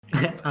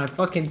I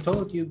fucking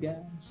told you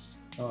guys.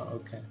 Oh,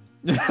 okay.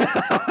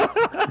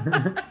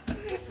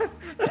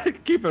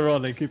 Keep it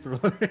rolling. Keep it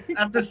rolling.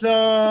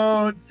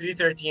 Episode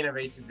 313 of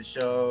H to the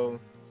Show.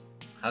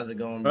 How's it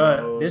going, Bro,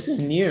 bro? this is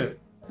new.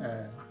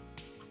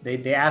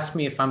 They asked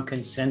me if I'm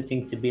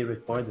consenting to be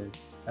recorded.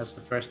 That's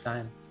the first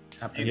time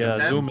happening. You Yeah,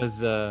 consent?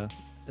 Zoom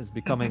is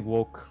becoming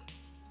woke.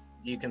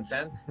 Do you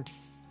consent?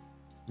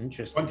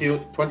 Interesting.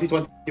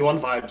 2021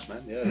 vibes,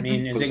 man. Yeah. I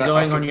mean, is it Consent-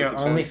 going asking on for your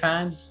consent.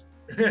 OnlyFans?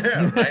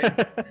 Right?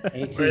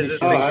 Hey, Where is this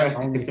going?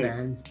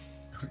 OnlyFans.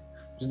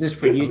 Is this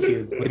for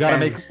YouTube? We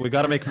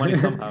gotta make money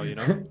somehow, you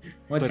know.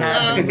 What's Put it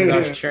happening with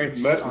our out.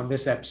 shirts But- on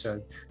this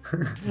episode?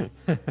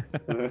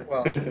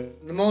 Well, the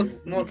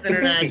most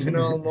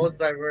international, most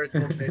diverse,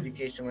 most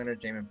educational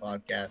entertainment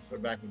podcast. We're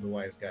back with the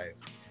wise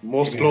guys.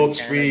 Most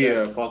clothes-free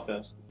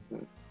podcast.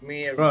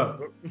 Me,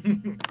 Bro.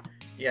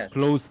 yes.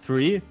 Close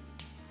 3.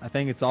 I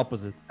think it's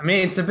opposite. I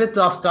mean, it's a bit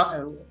off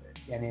topic.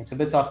 I mean, it's a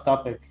bit off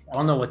topic. I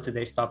don't know what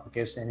today's topic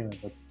is anyway,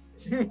 but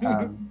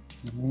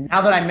now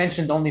that I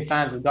mentioned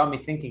OnlyFans, it got me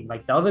thinking.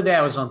 Like the other day,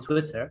 I was on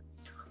Twitter.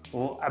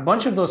 Well, a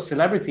bunch of those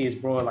celebrities,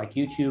 bro, like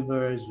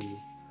YouTubers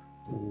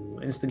or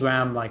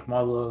Instagram like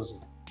models,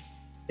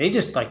 they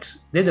just like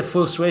did a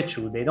full switch.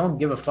 They don't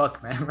give a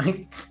fuck, man.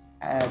 Like,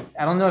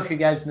 I don't know if you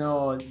guys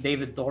know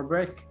David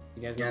Dobrik.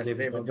 You guys know Yes,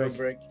 David David Dobrik?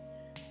 Dobrik.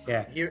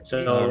 Yeah. He-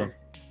 So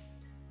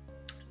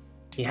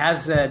he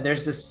has.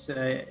 There's this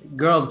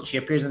girl. She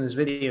appears in his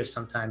videos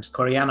sometimes.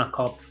 Koreana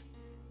Kopf.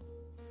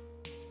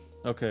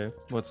 Okay,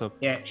 what's up?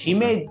 Yeah, she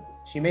made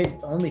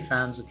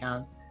OnlyFans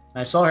account.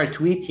 And I saw her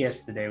tweet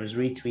yesterday. It was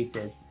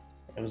retweeted.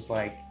 It was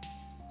like,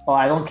 "Oh,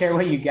 I don't care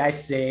what you guys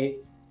say.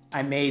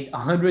 I made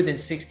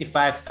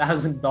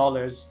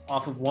 $165,000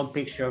 off of one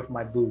picture of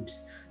my boobs."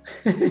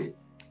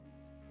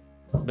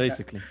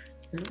 Basically.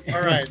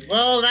 All right.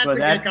 Well, that's But a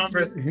good that's-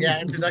 conversation.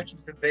 Yeah,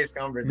 introduction to today's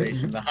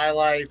conversation: the high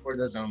life or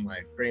the zone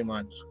life, pretty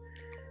much.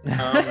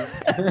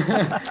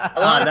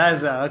 Oh,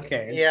 that's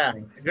okay. Yeah,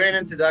 great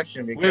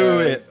introduction Wait.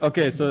 because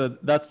Okay, so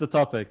that's the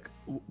topic.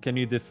 Can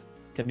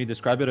you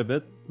describe it a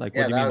bit? Like,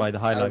 what do you mean by the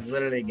high I was life?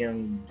 literally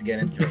going to get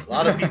into it. A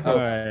lot of people All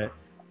right.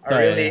 are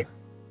really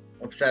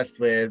obsessed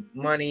with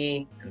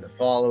money and the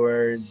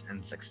followers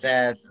and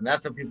success, and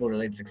that's how people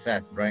relate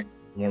success, right?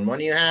 The more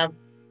money you have,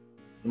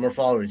 the more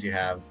followers you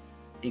have,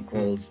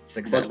 equals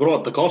success. But bro,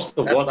 at the cost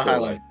of That's what? the Bro? high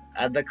life.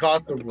 At the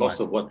cost At of the what? cost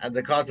of what? At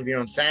the cost of your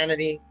own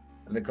sanity,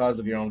 at the cost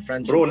of your own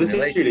friendships Bro, and literally,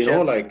 relationships. you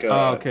know, like.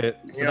 Oh, okay.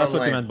 So your that's own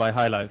what you life. meant by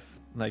high life.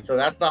 Like, So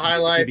that's the high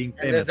basically life, being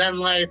and the famous. Zen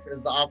life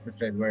is the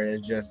opposite, where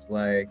it's just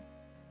like,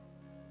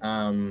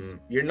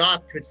 you're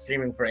not Twitch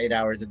streaming for 8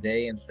 hours a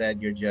day.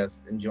 Instead, you're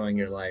just enjoying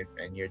your life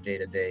and your day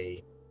to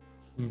day,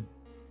 Hmm.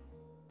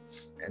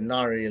 and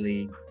not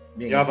really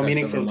being. You have a obsessed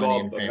meaningful over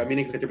money job, and fame. a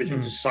meaningful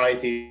contribution to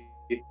society.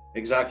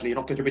 Exactly. You're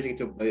not contributing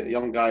to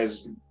young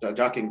guys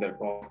jacking their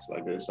cocks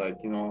like this. Like,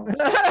 you know,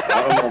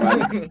 I don't know,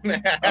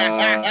 man.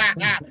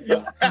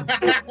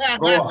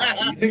 Bro,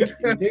 you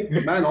think,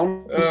 man,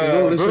 honestly, you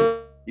know, listen,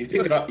 Bro, you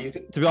think,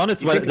 to be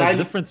honest, you well, think the nine-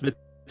 difference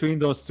between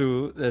those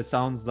two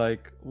sounds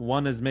like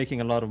one is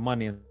making a lot of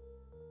money. And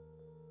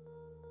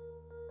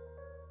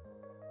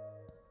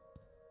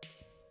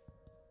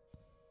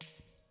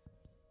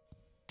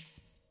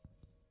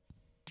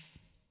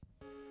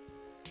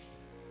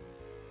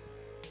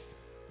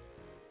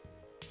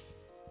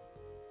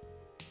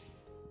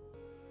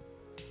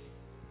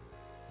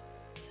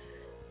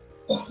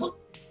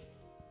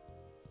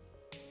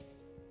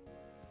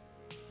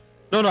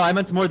no, I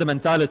meant more the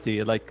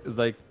mentality. Like, it's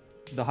like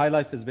the high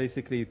life is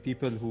basically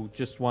people who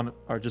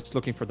are just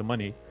looking for the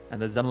money,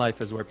 and the Zen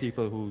life is where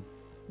people who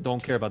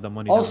don't care about the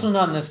money. Also,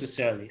 not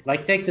necessarily.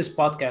 Like, take this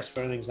podcast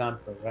for an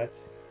example, right?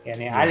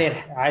 Yani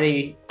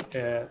Ali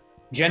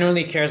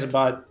generally cares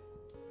about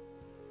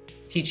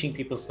teaching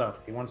people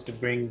stuff. He wants to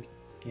bring,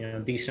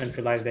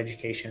 decentralized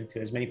education to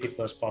as many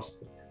people as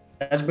possible.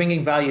 That's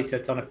bringing value to a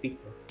ton of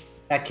people.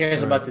 That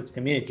cares about its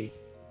community.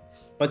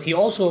 But he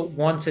also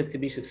wants it to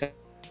be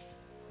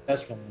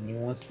successful, and he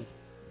wants to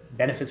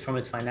benefit from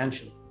it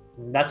financially.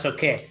 And that's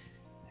okay.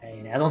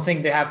 I don't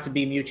think they have to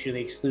be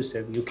mutually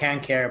exclusive. You can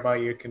care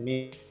about your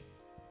community,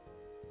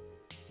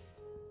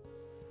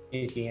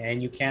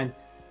 and you can,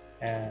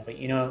 Yeah, but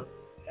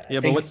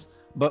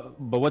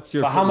what's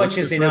your? But how what's much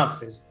is your enough?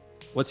 first-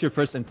 What's your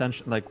first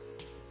intention? Like,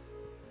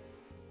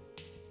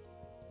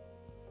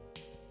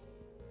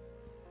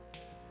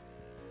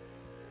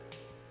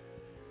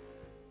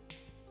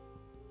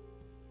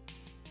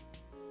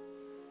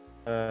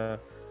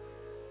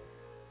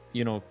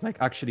 like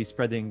actually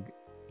spreading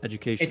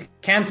education. It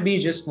can't be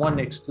just one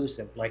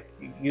exclusive. Like,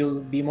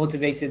 you'll be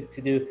motivated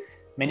to do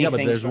many Yeah, but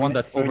things there's one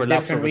that for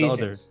overlaps different over the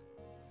other. reasons.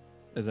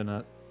 Isn't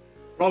it?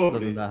 probably.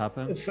 Doesn't that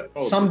happen?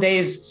 Some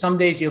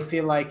days you'll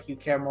feel like you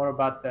care more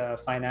about the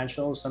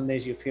financial. Some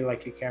days you feel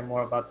like you care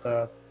more about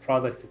the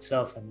product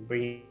itself and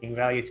bringing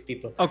value to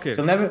people. Okay.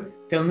 They'll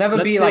never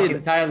Let's be say like that-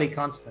 entirely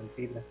constant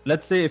either.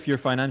 Let's say if you're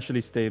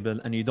financially stable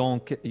and you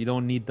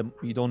don't need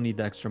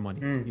the extra money.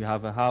 Mm. You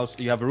have a house,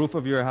 you have a roof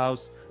over your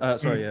house. A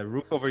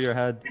roof over your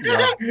head. You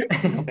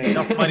have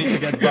enough money to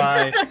get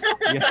by.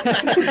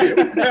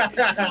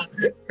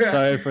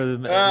 Sorry for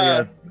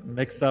the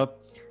mix up.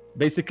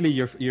 Basically,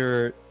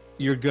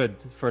 you're good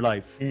for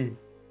life. Mm.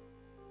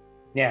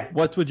 Yeah.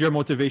 What would your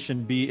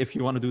motivation be if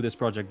you want to do this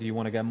project? Do you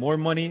want to get more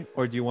money,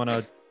 or do you want to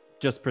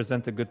just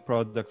present a good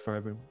product for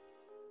everyone?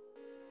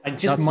 Like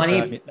just That's what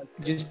money, I mean.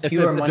 just If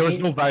pure money. there's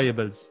no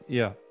variables,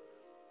 yeah,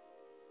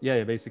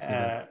 basically.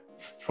 That.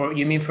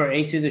 You mean for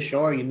A to the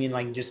show, or you mean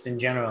like just in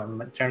general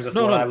in terms of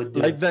No, what I would do?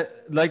 like that,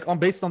 like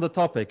based on the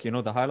topic,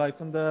 the high life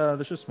and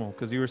the shismo,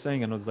 because you were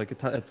saying, and it was like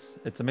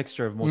it's a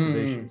mixture of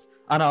motivations.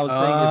 And I was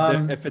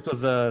saying if it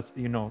was a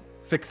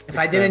fixed. If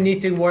I didn't need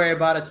to worry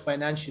about it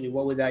financially,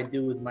 what would I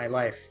do with my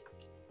life?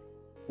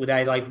 Would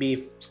I like be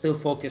still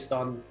focused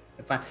on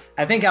the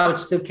I think I would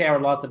still care a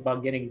lot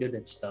about getting good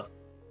at stuff.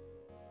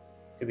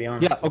 To be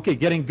honest. Yeah. Okay.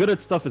 Getting good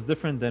at stuff is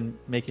different than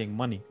making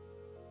money.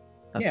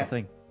 That's the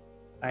thing.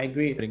 I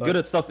agree. Getting good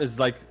at stuff is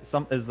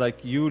like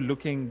you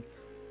looking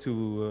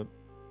to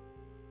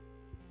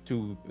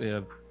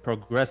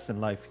progress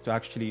in life, to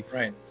actually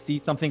see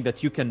something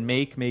that you can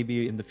make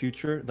maybe in the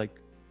future, like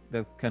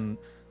that can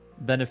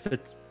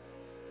benefit,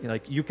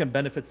 like you can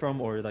benefit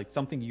from, or like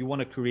something you want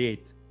to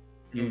create.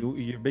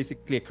 You're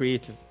basically a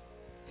creator.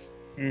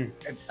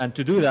 And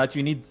to do that,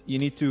 you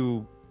need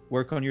to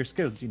work on your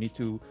skills. You need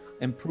to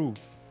improve.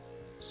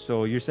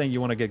 So you're saying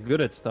you want to get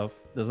good at stuff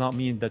does not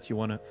mean that you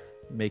want to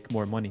make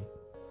more money.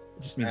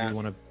 It just means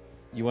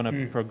you want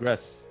to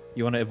progress.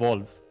 You want to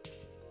evolve.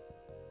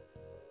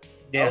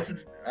 Yeah.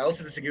 I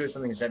also disagree with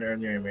something you said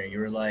earlier, Amir. You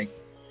were like,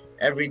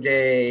 every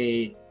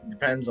day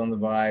depends on the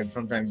vibe.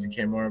 Sometimes you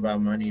care more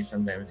about money.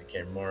 Sometimes you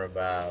care more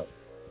about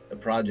the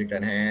project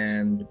at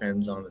hand.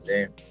 Depends on the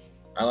day.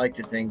 I like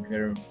to think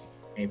there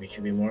maybe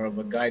should be more of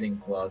a guiding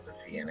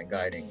philosophy and a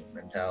guiding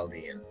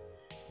mentality,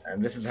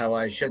 and this is how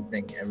I should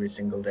think every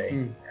single day,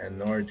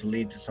 in order to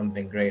lead to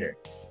something greater,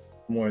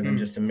 more than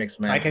just a mixed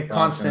match. Like a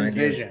constant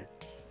vision,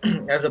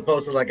 as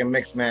opposed to like a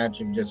mixed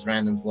match of just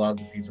random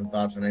philosophies and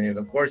thoughts and ideas.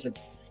 Of course,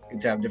 it's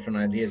good to have different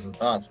ideas and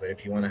thoughts, but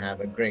if you want to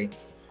have a great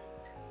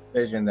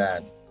vision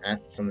that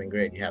adds to something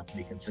great, you have to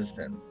be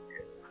consistent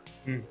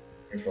in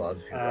your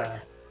philosophy.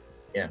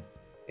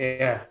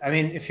 Yeah, I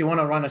mean, if you want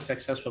to run a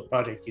successful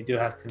project, you do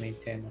have to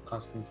maintain a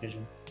constant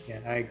vision. Yeah,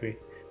 I agree.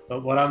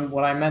 But what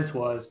I meant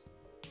was,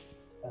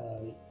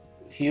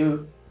 if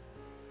you're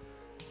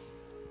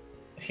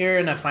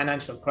in a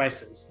financial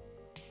crisis,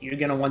 you're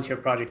gonna want your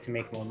project to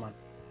make more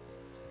money.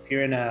 If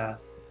you're in a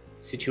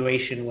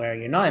situation where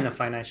you're not in a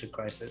financial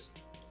crisis,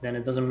 then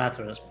it doesn't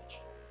matter as much.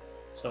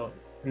 So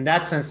in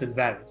that sense, it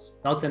varies.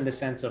 Not in the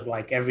sense of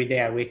like every day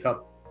I wake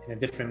up in a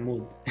different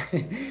mood.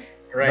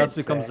 Right.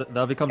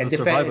 That becomes a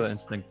survival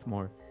instinct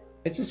more.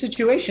 It's a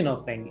situational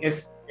thing.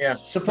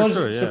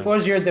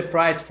 Suppose you're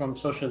deprived from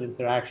social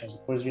interactions.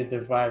 Suppose you're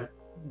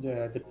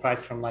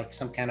deprived from like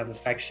some kind of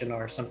affection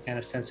or some kind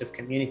of sense of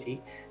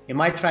community. You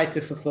might try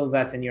to fulfill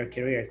that in your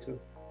career too.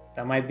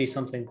 That might be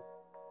something,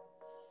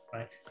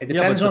 right? It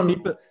depends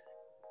on.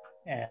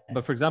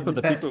 But for example,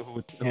 the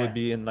people who would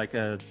be in like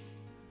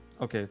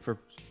for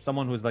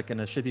someone who's like in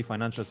a shitty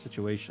financial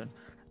situation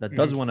that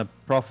does want to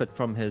profit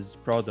from his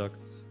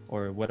product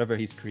or whatever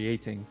he's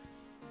creating,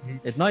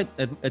 it's not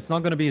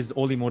going to be his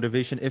only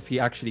motivation if he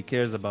actually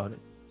cares about it.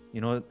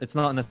 It's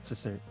not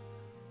necessary.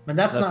 But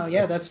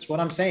that's what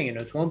I'm saying.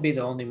 It won't be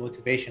the only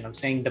motivation. I'm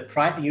saying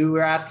you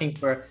were asking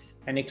for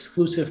an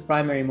exclusive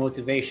primary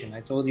motivation. I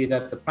told you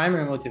that the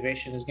primary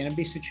motivation is going to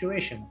be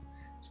situational.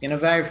 It's going to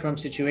vary from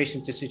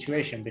situation to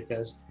situation,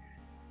 because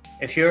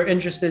if you're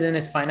interested in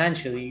it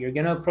financially, you're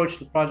going to approach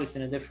the project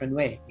in a different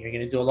way. You're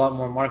going to do a lot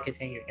more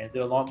marketing. You're going to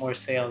do a lot more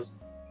sales.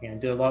 You're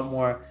going to do a lot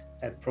more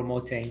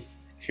promoting.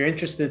 If you're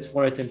interested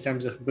for it in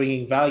terms of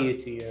bringing value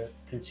to your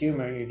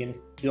consumer, you're going to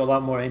do a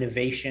lot more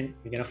innovation.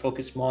 You're going to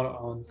focus more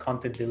on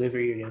content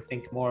delivery. You're going to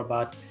think more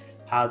about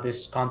how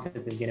this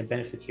content is going to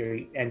benefit your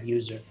end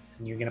user.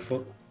 And you're going to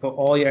put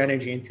all your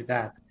energy into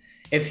that.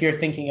 If you're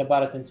thinking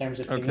about it in terms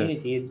of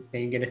community,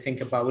 then you're going to think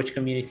about which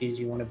communities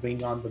you want to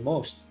bring on the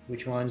most,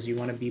 which ones you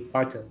want to be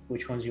part of,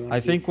 which ones you want to I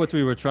think what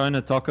we were trying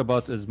to talk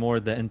about is more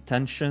the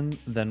intention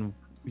than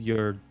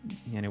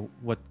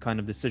what kind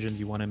of decisions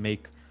you want to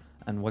make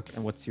and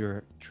what's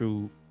your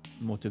true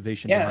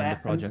motivation behind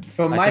the project.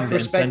 From my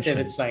perspective,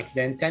 it's like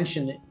the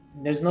intention,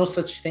 there's no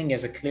such thing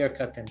as a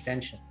clear-cut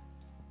intention.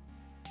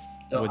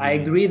 So I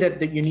agree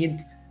that you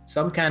need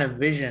some kind of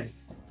vision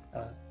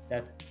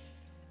that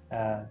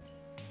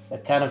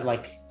kind of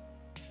like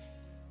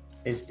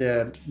is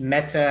the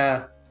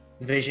meta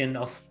vision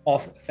of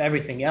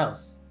everything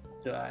else.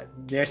 So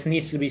there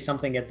needs to be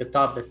something at the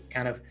top that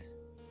kind of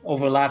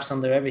overlaps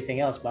under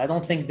everything else. But I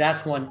don't think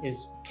that one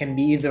can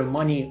be either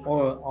money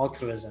or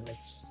altruism.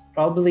 It's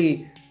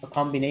probably a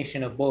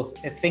combination of both.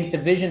 I think the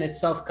vision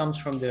itself comes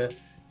from the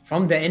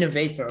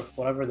innovator of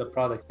whatever the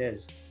product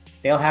is.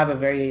 They'll have a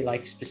very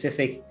like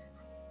specific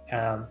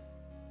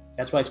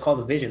That's why it's called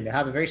a vision. They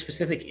have a very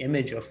specific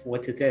image of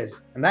what it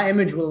is, and that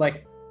image will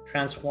like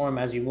transform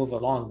as you move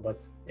along,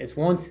 but it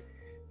won't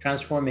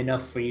transform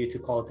enough for you to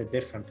call it a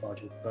different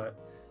project. But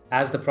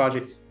as the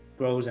project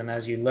grows and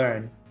as you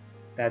learn,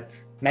 that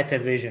meta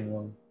vision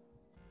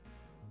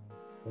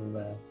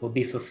will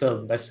be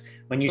fulfilled. But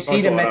when you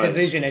see the meta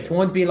vision, it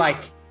won't be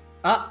like,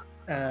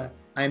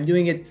 I'm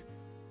doing it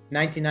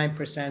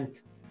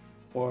 99%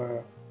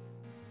 for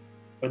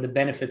the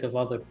benefit of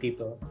other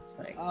people. It's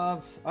like,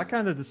 I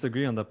kind of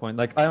disagree on that point.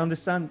 Like, I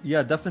understand,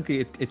 yeah,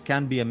 definitely it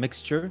can be a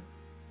mixture,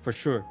 for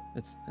sure.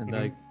 It's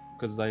like,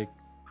 because like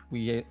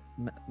we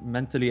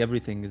mentally,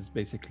 everything is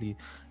basically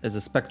is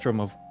a spectrum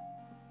of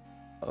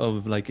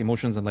like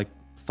emotions and like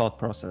thought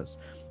process.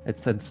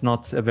 It's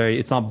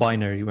not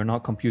binary. We're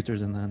not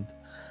computers in the end.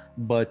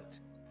 But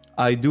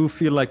I do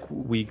feel like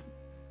we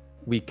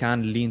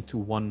can lean to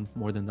one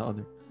more than the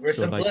other. We're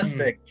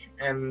simplistic,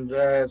 and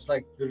it's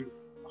like the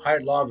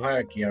law of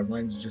hierarchy. Our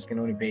minds just can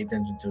only pay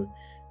attention to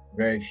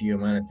very few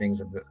amount of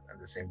things at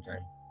the same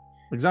time.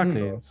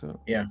 Exactly. So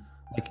yeah.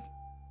 Like,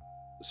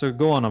 so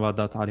go on about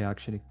that, Ali.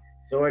 Actually.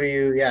 So what do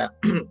you? Yeah.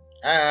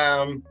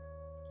 I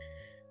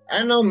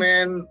don't know,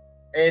 man.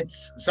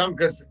 It's some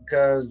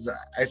because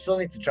I still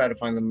need to try to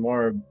find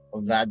more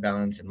of that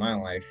balance in my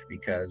life,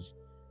 because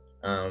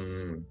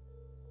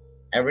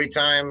every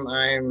time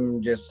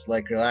I'm just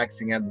like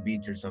relaxing at the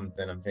beach or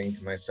something, I'm thinking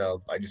to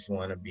myself, I just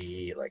want to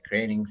be like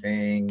creating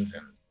things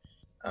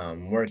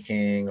and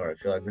working, or I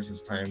feel like this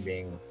is time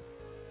being,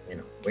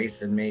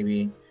 wasted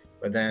maybe.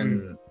 But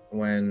then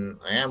when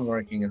I am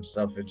working and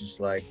stuff, it's just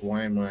like,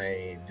 why am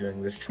I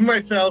doing this to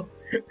myself?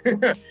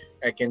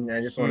 I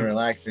just want to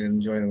relax and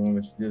enjoy the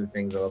moments to do the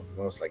things I love the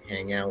most, like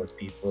hang out with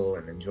people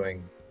and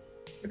enjoying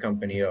the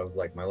company of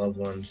like my loved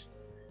ones.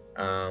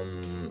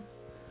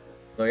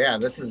 So yeah,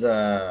 this is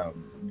the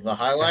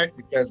high life,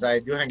 because I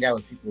do hang out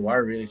with people who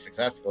are really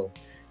successful,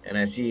 and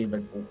I see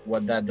like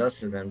what that does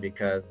to them,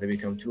 because they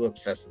become too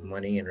obsessed with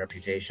money and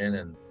reputation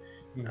and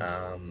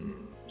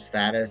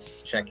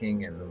status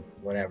checking and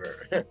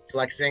whatever,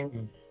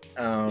 flexing.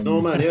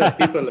 No man, yeah,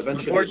 people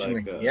eventually.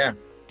 Unfortunately, yeah.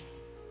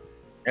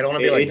 I don't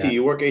want to be like that.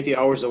 You work 80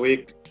 hours a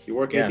week. You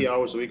work 80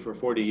 hours a week for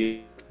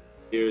 40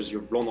 years.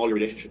 You've blown all your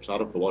relationships out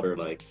of the water.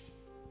 Like,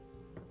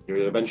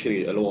 you're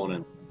eventually alone,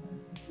 and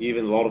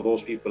even a lot of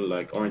those people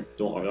like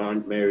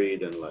aren't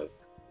married, and like,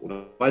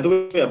 By the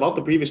way, about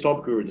the previous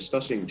topic we were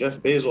discussing, Jeff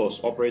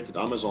Bezos operated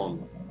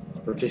Amazon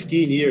for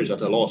 15 years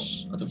at a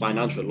loss, at a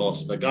financial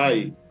loss. The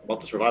guy about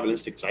the survival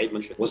instinct Saeed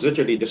mentioned was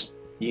literally just,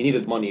 he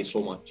needed money so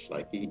much.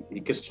 Like he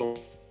kissed so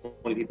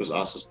many people's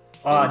asses.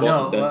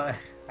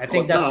 I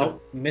think that's a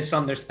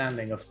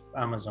misunderstanding of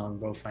Amazon,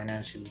 bro,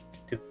 financially.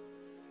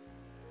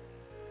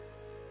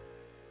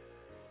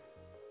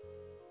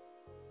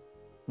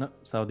 No,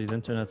 Saudi's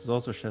internet is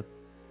also shit.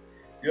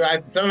 Yeah,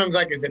 sometimes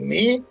like, is it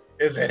me?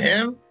 Is it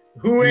him?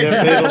 Who is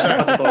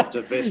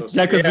Jeff Bezos.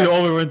 Yeah, because we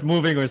all weren't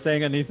moving or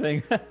saying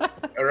anything.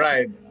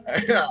 Right.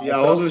 Yeah,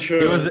 I wasn't sure.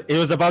 He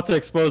was about to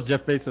expose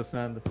Jeff Bezos,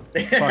 man.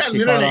 Fuck,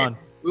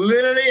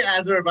 literally,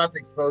 as we're about to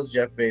expose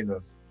Jeff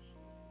Bezos.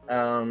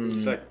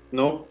 It's like,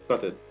 no,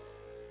 cut it.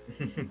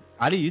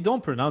 Ali, you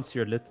don't pronounce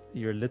your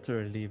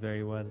literally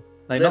very well.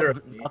 Like,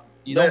 literally.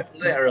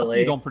 Literally.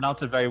 You don't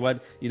pronounce it very well.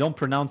 You don't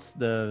pronounce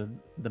the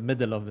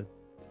middle of it.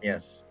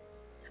 Yes.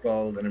 It's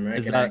called an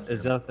American accent.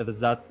 Is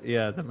that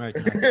the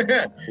American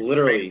accent?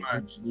 Literally.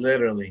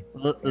 Literally.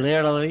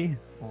 Literally.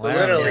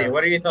 Literally.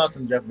 What are your thoughts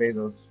on Jeff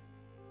Bezos?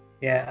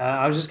 Yeah,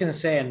 I was just going to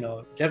say,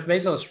 Jeff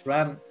Bezos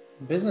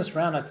business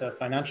ran at a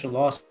financial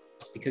loss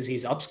because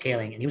he's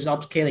upscaling, and he was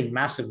upscaling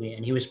massively,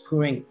 and he was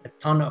pouring a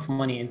ton of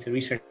money into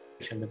research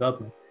and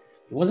development.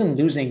 He wasn't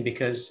losing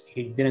because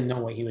he didn't know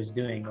what he was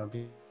doing, or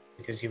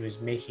because he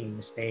was making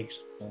mistakes,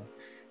 or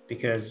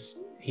because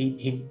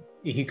he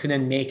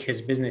couldn't make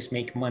his business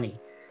make money.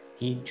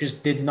 He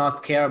just did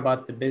not care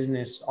about the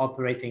business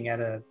operating at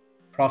a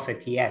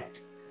profit yet.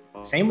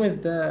 Same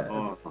with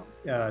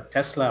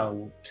Tesla.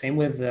 Same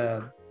with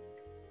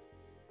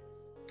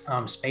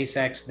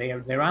SpaceX.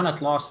 They ran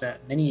at loss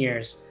many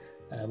years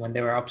when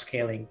they were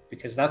upscaling,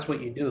 because that's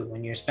what you do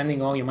when you're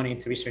spending all your money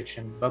into research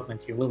and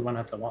development. You will run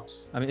at a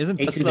loss. I mean, isn't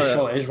Tesla the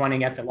show is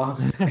running at a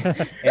loss? It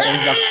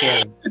is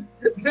upscaling.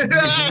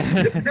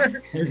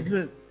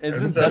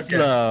 Isn't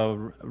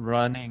Tesla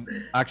running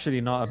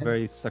actually not a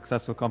very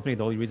successful company?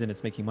 The only reason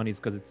it's making money is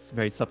because it's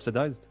very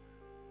subsidized.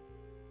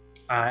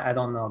 I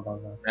don't know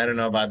about that. I don't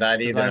know about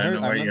that either. I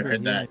don't know where you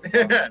heard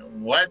that.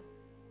 What?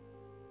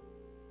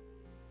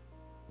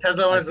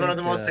 Tesla was one of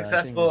the most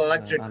successful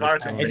electric car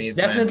companies. It's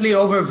definitely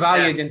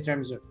overvalued in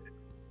terms of.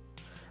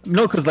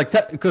 No, because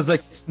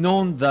it's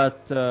known that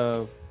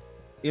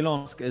Elon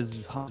Musk is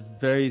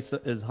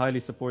highly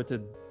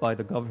supported by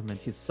the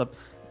government.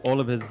 All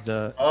of his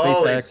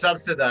SpaceX, it's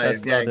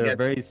subsidized. Tesla, they're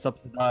very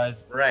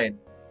subsidized. Right.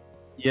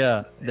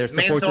 Yeah, they're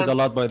supported a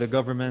lot by the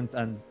government,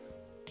 and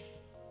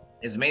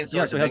his main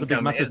source of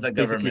income is the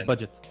government.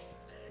 Budget.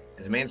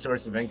 His main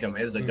source of income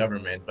is the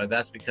government, but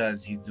that's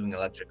because he's doing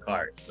electric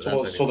cars.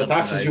 So the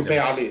taxes you pay,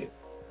 Ali.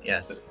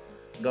 Yes.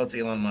 Go to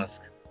Elon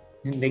Musk.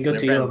 They go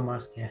to Elon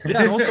Musk. Yeah.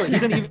 Yeah, and also he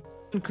didn't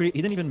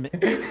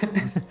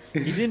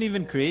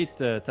even create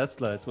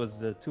Tesla. It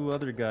was two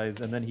other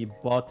guys, and then he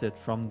bought it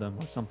from them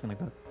or something like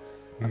that.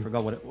 I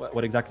forgot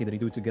what exactly did he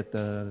do to get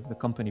the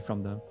company from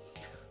them.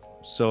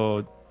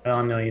 So I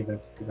don't know either,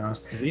 to be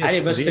honest. But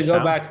to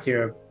go back to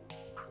your,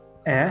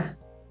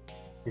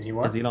 is he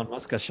what? Is Elon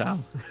Musk a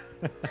sham?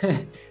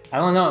 I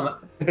don't know.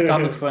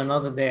 Topic for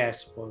another day, I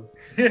suppose.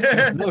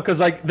 No, because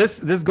like this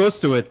goes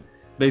to it.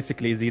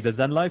 Basically, is he the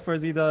Zen life or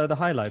is he the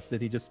high life?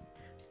 Did he just?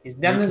 It's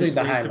definitely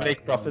the high to life.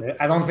 Make profit.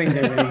 I don't think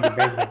there's any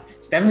debate there.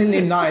 It's definitely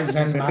not a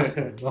Zen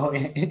master. Well,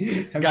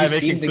 guy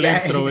making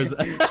flamethrowers.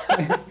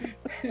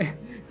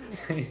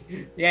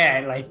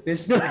 Yeah, like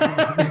this.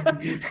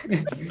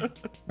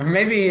 Or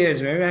maybe he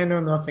is. Maybe I know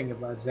nothing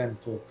about Zen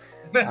too.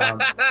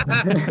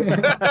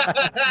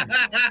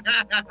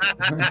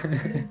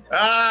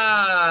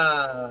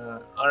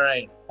 All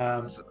right.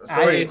 So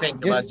what do you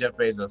think about Jeff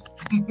Bezos?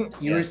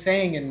 You were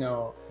saying,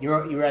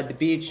 you're at the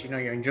beach,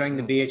 you're enjoying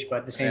the beach, but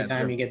at the same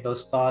time, you get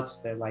those thoughts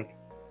that like,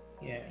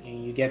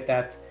 you get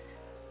that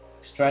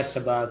stress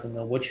about,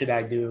 what should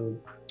I do?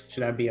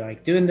 Should I be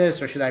like doing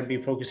this, or should I be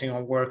focusing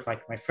on work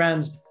like my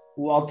friends?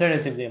 Who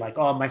alternatively, like,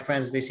 oh, my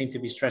friends, they seem to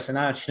be stressing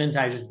out. Shouldn't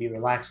I just be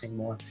relaxing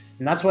more?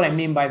 And that's what I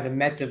mean by the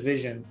meta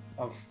vision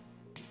of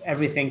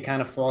everything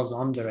kind of falls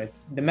under it.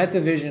 The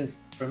meta vision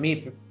for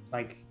me,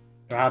 like,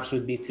 perhaps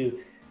would be to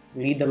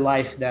lead a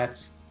life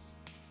that's,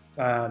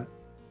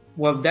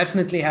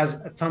 definitely has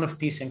a ton of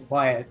peace and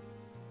quiet,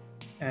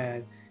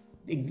 and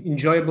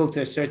enjoyable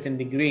to a certain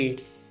degree,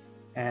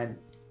 and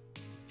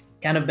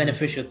kind of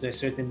beneficial to a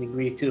certain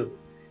degree too.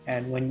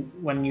 And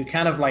when you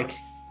kind of like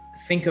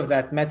think of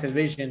that meta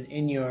vision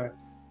in your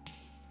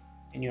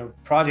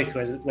project,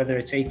 whether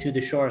it's A2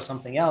 the Shore or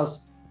something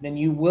else, then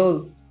you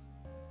will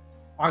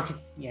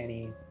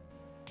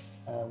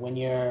when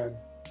you're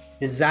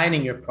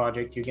designing your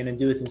project, you're going to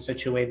do it in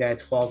such a way that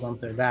it falls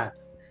under that.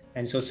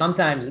 And so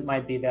sometimes it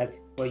might be that,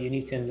 well, you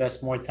need to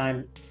invest more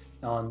time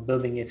on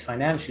building it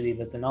financially,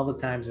 but then other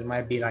times it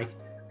might be like,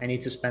 I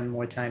need to spend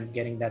more time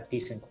getting that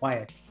peace and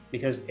quiet,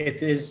 because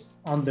it is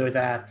under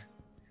that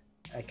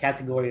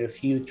category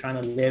of you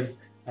trying to live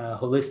a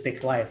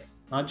holistic life,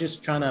 not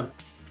just trying to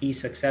be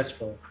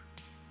successful,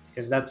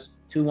 because that's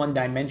too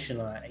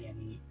one-dimensional.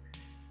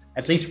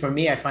 At least for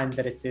me, I find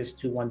that it is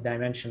too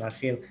one-dimensional. I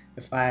feel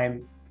if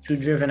I'm too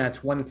driven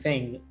at one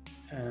thing,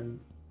 and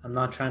I'm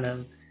not trying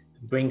to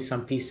bring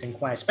some peace and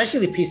quiet,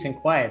 especially peace and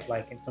quiet,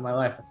 like into my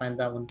life, I find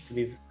that one to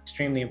be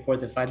extremely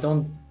important. If I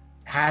don't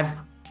have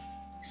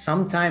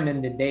some time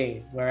in the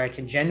day where I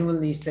can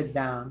genuinely sit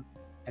down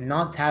and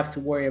not have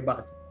to worry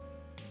about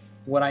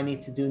what I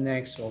need to do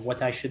next or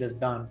what I should have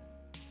done,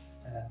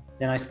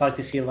 then I start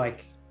to feel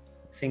like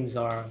things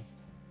are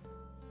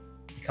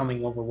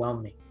becoming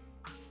overwhelming.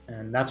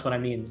 And that's what I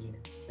mean.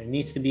 There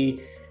needs to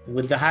be,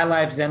 with the high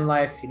life, Zen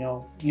life,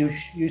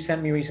 you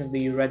sent me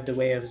recently, you read The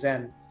Way of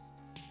Zen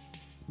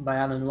by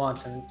Alan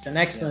Watts, and it's an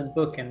excellent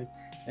book, and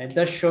it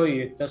does show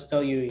you, it does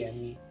tell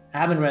you, I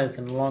haven't read it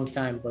in a long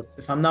time, but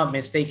if I'm not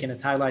mistaken,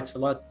 it highlights a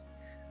lot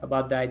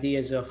about the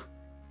ideas of,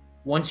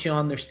 once you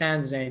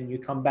understand Zen, you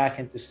come back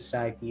into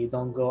society. You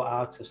don't go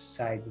out of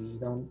society. You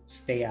don't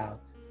stay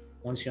out.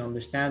 Once you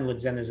understand what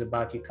Zen is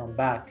about, you come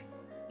back.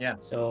 Yeah.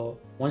 So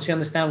once you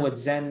understand what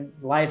Zen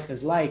life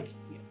is like,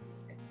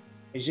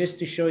 it's just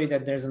to show you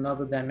that there's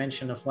another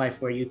dimension of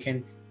life where you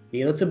can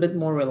be a little bit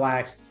more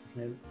relaxed,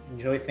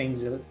 enjoy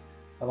things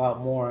a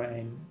lot more,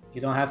 and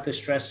you don't have to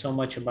stress so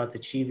much about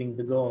achieving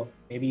the goal.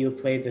 Maybe you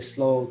play the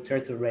slow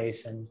turtle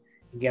race and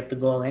you get the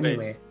goal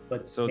anyway,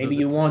 but so maybe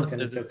you won't,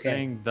 and it's okay.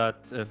 Saying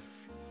that if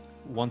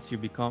once you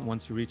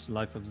reach the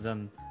life of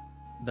Zen,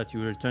 that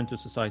you return to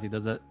society,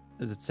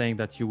 is it saying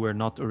that you were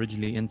not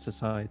originally in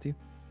society?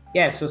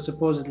 Yeah, so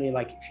supposedly,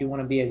 like, if you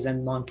want to be a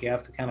Zen monk, you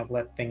have to kind of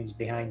let things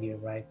behind you,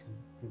 right?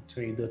 And so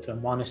you go to a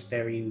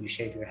monastery, you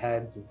shave your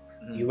head,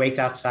 you wait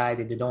outside,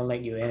 they don't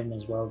let you in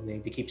as well. They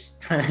keep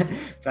trying to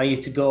tell you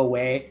to go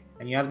away,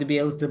 and you have to be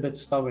a little bit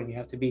stubborn. You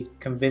have to be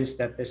convinced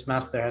that this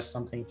master has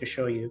something to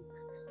show you.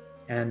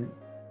 And,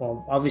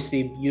 well,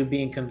 obviously, you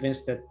being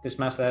convinced that this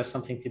master has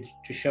something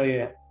to show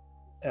you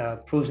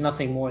proves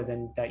nothing more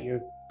than that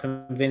you're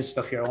convinced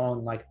of your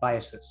own like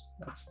biases.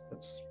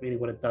 That's really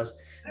what it does.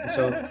 And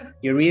so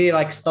you're really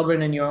like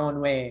stubborn in your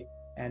own way,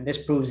 and this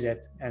proves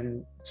it.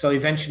 And so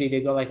eventually they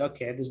go like,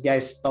 okay, this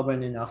guy's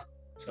stubborn enough,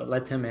 so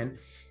let him in.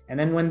 And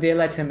then when they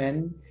let him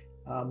in,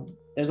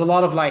 there's a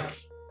lot of like,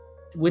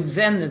 with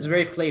Zen, it's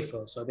very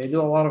playful. So they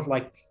do a lot of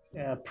like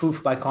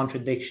proof by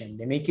contradiction.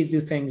 They make you do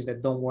things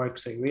that don't work,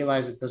 so you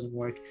realize it doesn't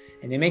work,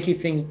 and they make you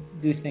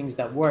do things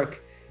that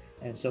work.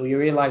 And so you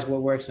realize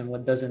what works and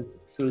what doesn't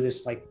through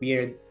this like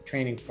weird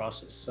training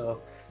process.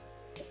 So,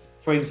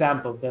 for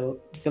example,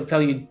 they'll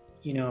tell you,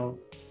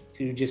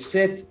 to just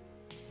sit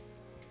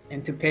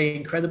and to pay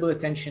incredible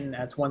attention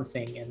at one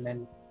thing, and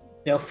then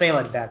they'll fail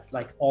at that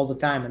like all the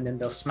time, and then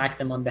they'll smack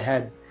them on the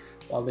head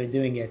while they're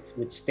doing it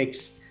with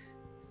sticks.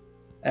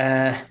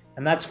 And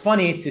that's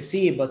funny to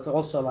see, but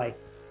also like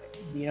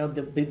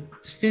the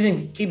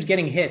student keeps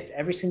getting hit.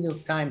 Every single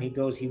time he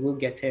goes, he will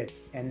get hit,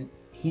 and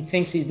he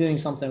thinks he's doing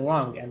something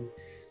wrong. And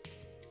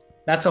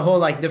that's a whole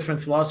like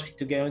different philosophy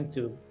to go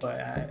into, but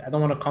I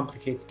don't want to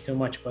complicate it too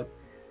much.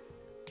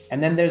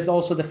 And then there's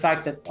also the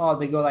fact that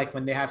they go like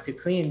when they have to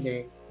clean,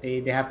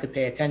 they have to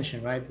pay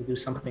attention, right? They do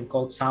something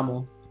called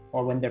samu,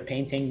 or when they're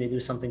painting, they do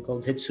something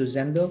called hitsu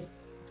zendo,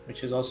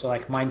 which is also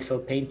like mindful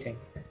painting.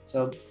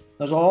 So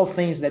those are all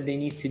things that they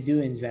need to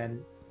do in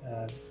Zen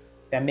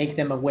that make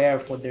them aware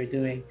of what they're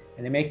doing,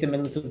 and they make them a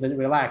little bit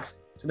relaxed.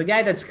 So the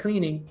guy that's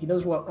cleaning, he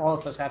does what all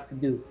of us have to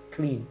do,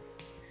 clean.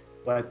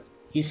 But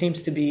he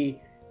seems to be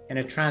in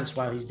a trance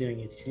while he's doing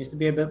it. He seems to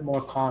be a bit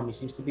more calm. He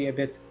seems to be a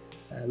bit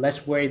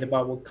less worried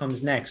about what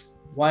comes next.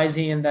 Why is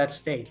he in that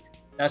state?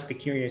 That's the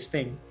curious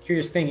thing. The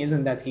curious thing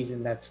isn't that he's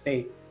in that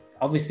state.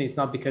 Obviously, it's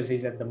not because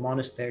he's at the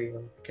monastery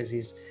or because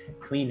he's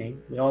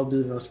cleaning. We all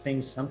do those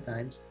things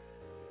sometimes.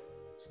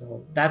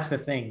 So that's the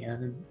thing.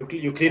 And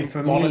you clean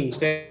for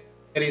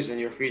monasteries in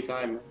your free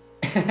time.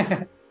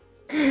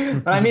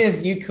 What I mean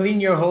is you clean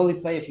your holy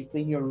place, you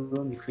clean your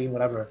room, you clean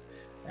whatever.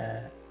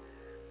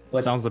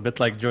 But sounds a bit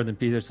like Jordan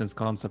Peterson's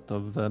concept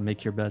of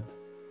make your bed.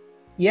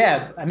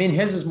 Yeah, I mean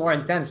his is more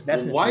intense,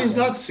 definitely. Why is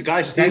that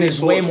guy still That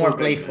is way more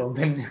playful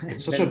than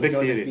such a big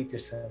Jordan theory?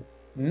 Peterson.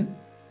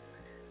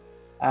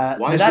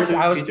 Why is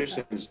Jordan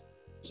Peterson's?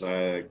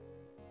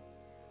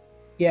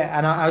 Yeah,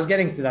 and I was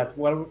getting to that.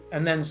 Well,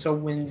 and then so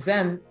when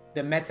Zen,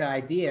 the meta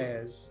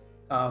idea is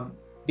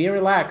be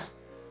relaxed.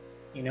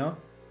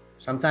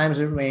 Sometimes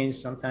it rains,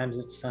 sometimes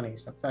it's sunny,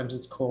 sometimes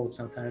it's cold,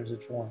 sometimes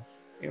it's warm.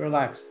 Be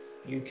relaxed.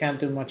 You can't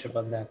do much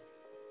about that.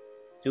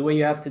 Do what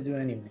you have to do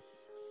anyway,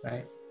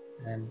 right?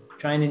 And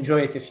try and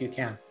enjoy it if you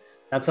can.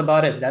 That's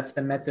about it. That's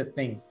the method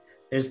thing.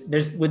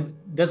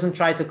 Doesn't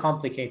try to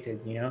complicate it,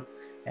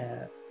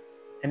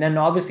 and then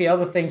obviously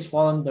other things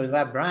fall under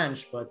that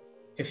branch. But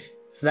if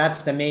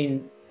that's the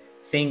main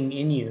thing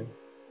in you,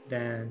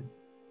 then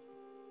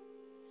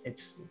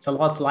it's a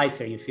lot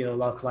lighter. You feel a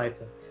lot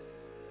lighter.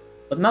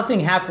 But nothing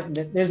happened.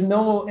 There's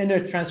no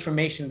inner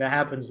transformation that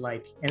happens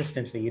like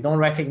instantly. You don't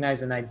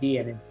recognize an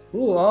idea and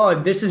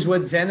this is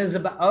what Zen is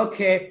about.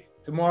 Okay,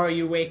 tomorrow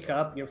you wake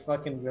up, you're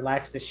fucking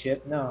relaxed as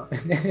shit. No,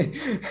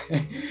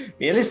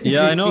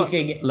 realistically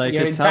speaking, like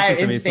your entire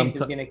instinct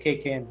is gonna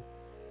kick in.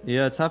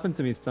 Yeah, it's happened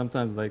to me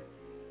sometimes. Like,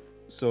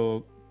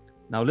 so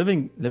now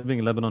living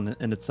in Lebanon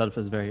in itself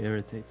is very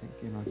irritating.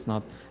 It's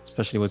not,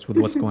 especially with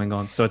what's going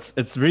on. So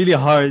it's really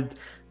hard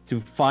to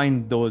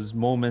find those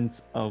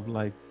moments of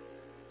like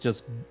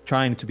just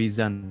trying to be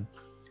Zen,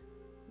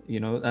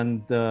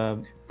 and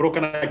bro,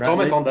 can I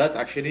comment on that?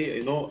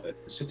 Actually,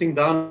 sitting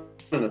down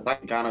in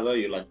Canada,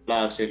 you're like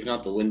relaxed, looking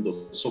out the window,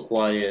 it's so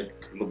quiet,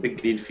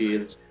 big green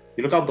fields.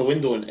 You look out the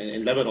window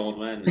in Lebanon,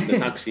 man, in the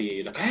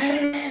taxi, like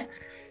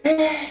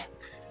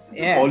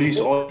yeah. All you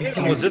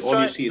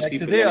see is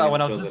people. Today,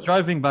 when I was just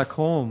driving back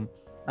home,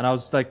 and I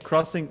was like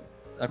crossing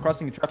a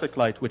traffic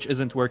light, which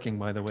isn't working,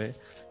 by the way.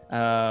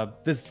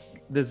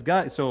 This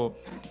guy, so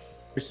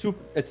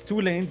it's two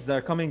lanes that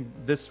are coming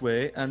this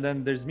way, and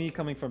then there's me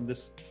coming from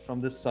this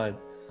side.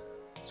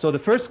 So the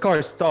first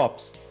car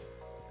stops.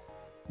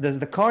 There's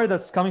the car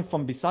that's coming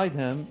from beside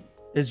him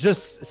is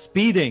just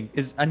speeding,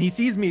 and he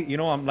sees me,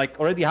 I'm like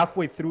already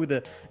halfway through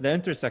the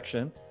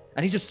intersection,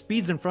 and he just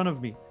speeds in front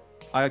of me.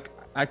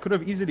 I could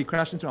have easily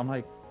crashed into him.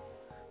 I'm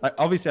like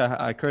obviously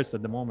I cursed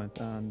at the moment,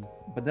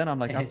 but then I'm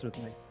like after it,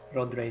 like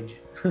road rage.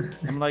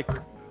 I'm like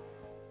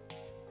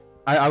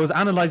I was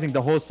analyzing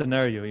the whole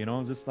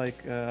scenario, just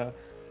like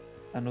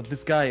I know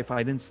this guy, if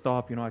I didn't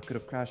stop, I could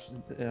have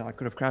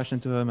crashed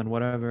into him and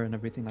whatever and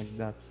everything like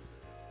that.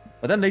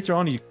 But then later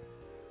on,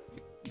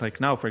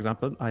 like now, for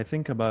example, I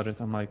think about it,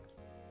 I'm like,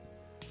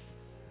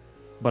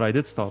 but I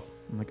did stop.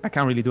 I'm like, I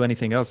can't really do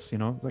anything else,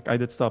 It's like I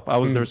did stop. I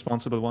was the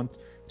responsible one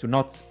to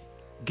not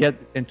get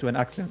into an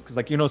accident,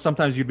 because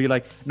sometimes you'd be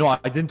like, no,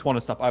 I didn't want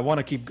to stop. I want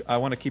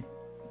to keep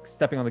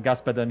stepping on the gas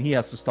pedal, and he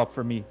has to stop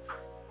for me.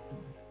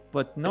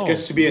 But no, it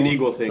gets to be an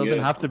ego thing. It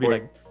doesn't have to be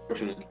like,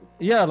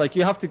 yeah, like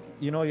you have to,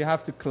 you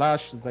have to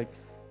clash. It's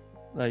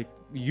like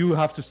you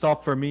have to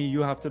stop for me,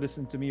 you have to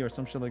listen to me, or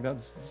some shit like that.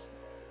 Just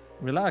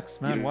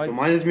relax, man. Why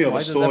reminded me of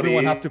a story. Does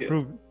everyone have to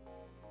prove?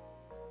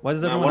 Why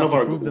does everyone have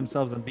to prove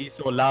themselves and be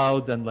so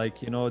loud and like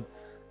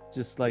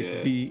just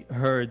like be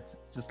heard?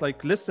 Just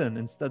like listen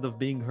instead of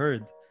being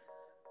heard.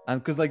 And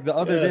because like the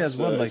other day as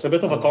well, like it's a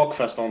bit of a talk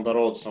fest on the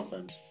road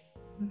sometimes.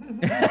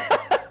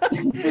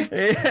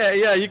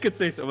 yeah, you could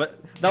say so. But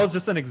that was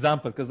just an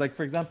example, because like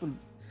for example,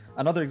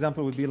 another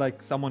example would be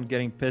like someone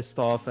getting pissed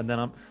off, and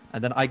then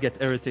I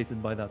get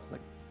irritated by that.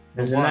 Like,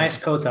 there's a nice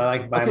quote I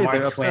like by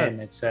Mark Twain.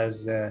 It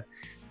says,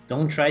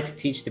 "Don't try to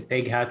teach the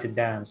pig how to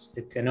dance.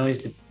 It annoys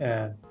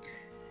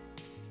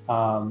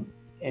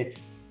it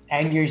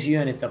angers you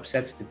and it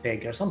upsets the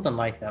pig," or something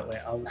like that.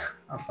 Way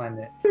I'll find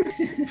it.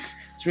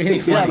 It's really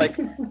funny. Yeah, like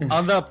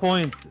on that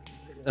point.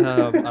 I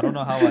don't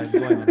know how I'm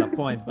going on that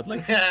point, but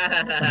like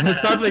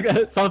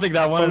something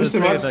that I wanted to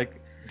say, like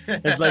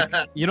it's like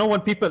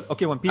when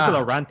people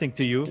are ranting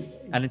to you,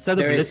 and instead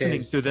of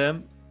listening to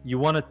them, you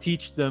want to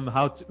teach them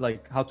how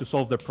to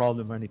solve their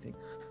problem or anything.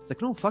 It's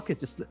like, no, fuck it,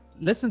 just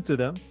listen to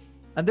them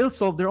and they'll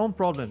solve their own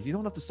problems. You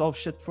don't have to solve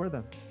shit for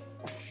them.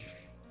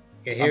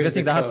 Okay, I'm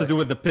guessing that has to do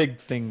with the pig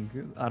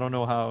thing. I don't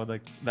know how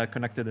that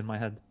connected in my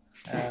head.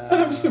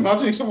 I'm just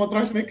imagining someone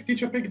trying to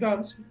teach a pig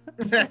dance.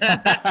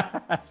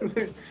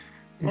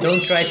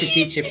 Don't try to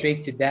teach a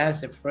pig to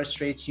dance. It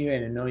frustrates you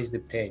and annoys the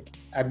pig.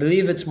 I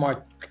believe it's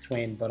Mark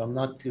Twain, but I'm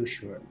not too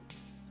sure.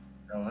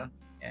 Oh,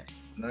 yeah.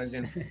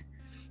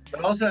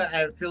 But also,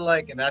 I feel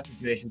like in that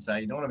situation,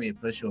 you don't want to be a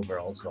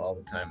pushover also all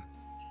the time.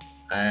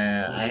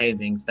 I hate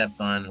being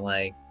stepped on.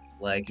 Like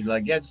you're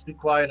like, yeah, just be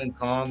quiet and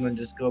calm and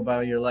just go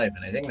about your life.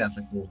 And I think that's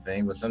a cool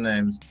thing. But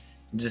sometimes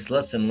you just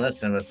listen. But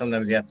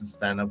sometimes you have to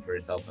stand up for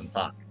yourself and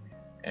talk.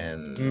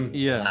 And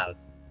loud.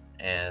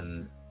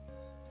 And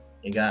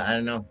you got, I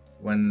don't know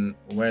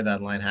where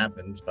that line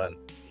happens, but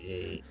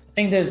I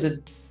think there's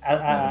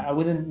I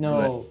wouldn't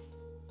know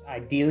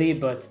ideally,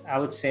 but I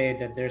would say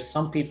that there's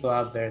some people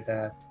out there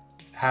that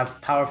have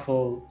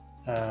powerful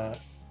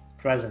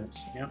presence,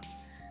 you know.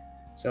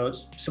 So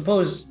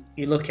suppose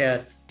you look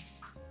at,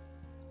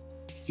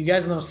 do you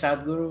guys know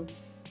Sadhguru?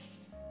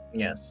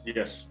 Yes.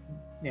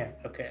 Yeah,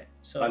 okay.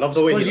 So I love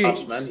the way he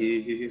laughs, man.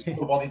 He's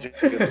full body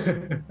jiggles.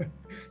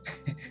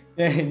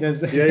 Yeah, he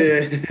does.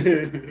 Yeah.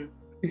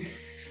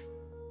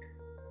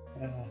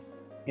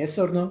 Yes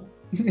or no?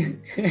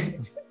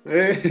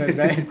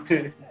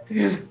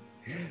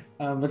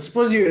 But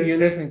suppose you're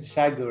listening to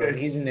Sadhguru and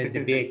he's in a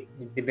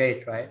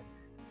debate, right?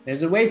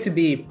 There's a way to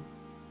be.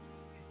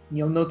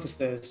 You'll notice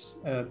this.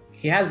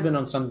 He has been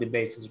on some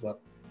debates as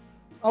well.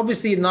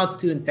 Obviously, not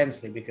too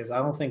intensely, because I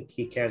don't think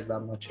he cares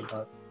that much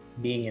about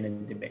being in a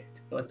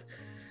debate. But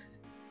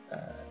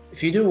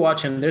if you do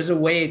watch him, there's a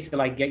way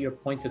to get your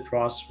point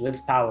across with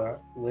power.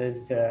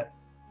 With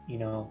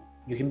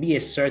you can be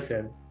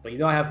assertive, but you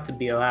don't have to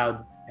be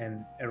loud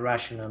and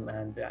irrational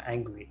and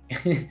angry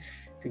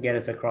to get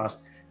it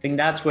across. I think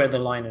that's where the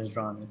line is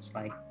drawn. It's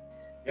like,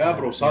 yeah,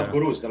 bro.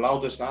 Sadhguru is the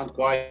loudest and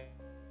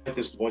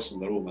quietest voice in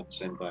the room at the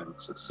same time.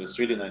 It's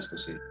really nice to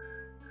see.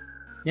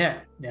 Yeah,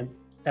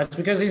 that's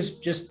because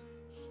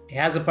he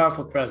has a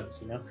powerful presence.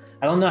 You know,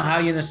 I don't know how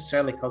you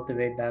necessarily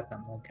cultivate that.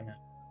 I'm not gonna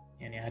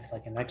act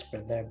like an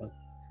expert there, but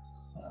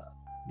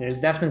there's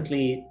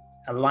definitely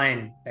a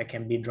line that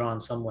can be drawn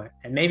somewhere,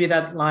 and maybe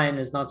that line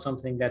is not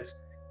something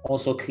that's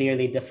also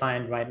clearly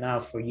defined right now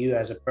for you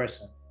as a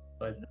person,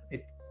 but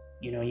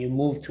you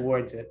move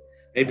towards it.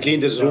 He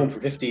cleaned his room for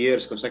 50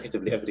 years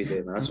consecutively every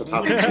day, man. That's what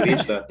happens to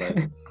reach that,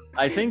 man.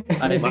 I think it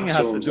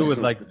has to do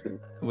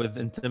with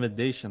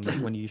intimidation. Like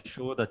when you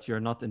show that you're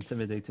not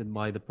intimidated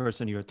by the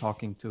person you're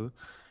talking to,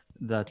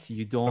 that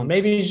you don't. Or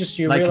maybe it's just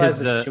you realize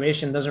the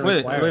situation doesn't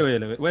require.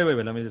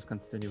 Wait. Let me just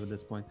continue with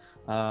this point.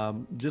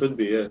 Could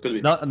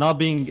be. Not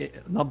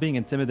being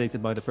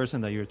intimidated by the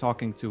person that you're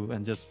talking to,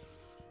 and just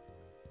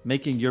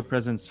making your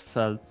presence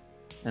felt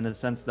in a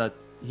sense that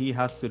he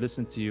has to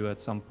listen to you at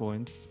some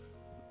point.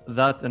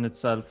 That in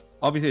itself,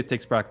 obviously, it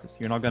takes practice.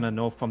 You're not gonna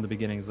know from the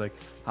beginning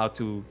how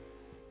to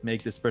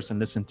make this person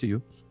listen to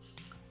you.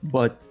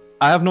 But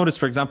I have noticed,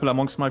 for example,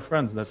 amongst my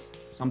friends, that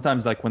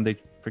sometimes when they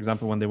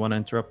want to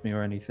interrupt me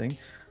or anything,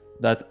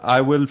 that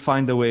I will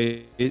find a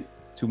way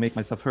to make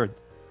myself heard.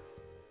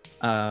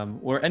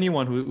 Or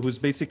anyone who's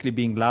basically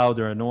being loud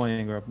or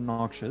annoying or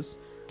obnoxious,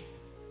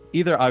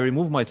 either I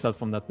remove myself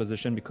from that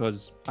position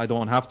because I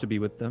don't have to be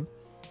with them,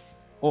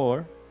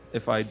 or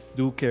if I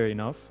do care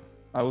enough,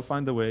 I will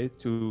find a way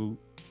to,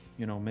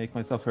 make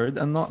myself heard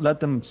and not let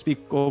them speak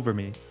over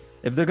me.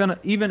 If they're gonna,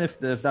 even if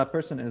that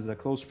person is a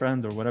close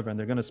friend or whatever, and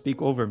they're gonna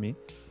speak over me,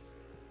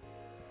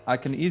 I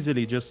can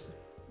easily just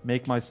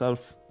make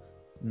myself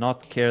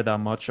not care that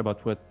much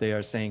about what they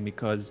are saying,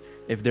 because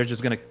if they're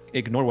just gonna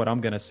ignore what I'm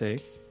gonna say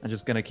and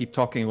just gonna keep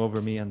talking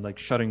over me and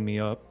shutting me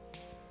up,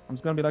 I'm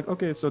just gonna be like,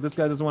 okay, so this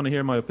guy doesn't want to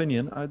hear my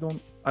opinion. I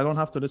don't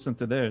have to listen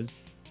to theirs.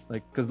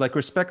 Because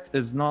respect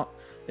is not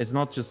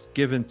just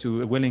given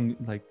to willing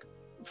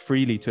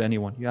freely to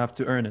anyone. You have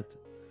to earn it,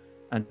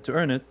 and to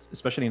earn it,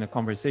 especially in a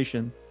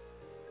conversation,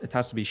 it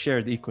has to be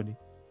shared equally,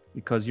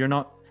 because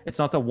it's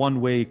not a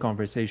one-way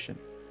conversation.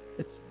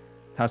 It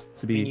has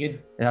to be.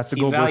 It has to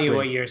go both ways. You value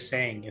what you're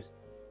saying.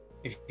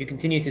 If you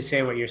continue to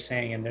say what you're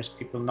saying and there's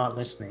people not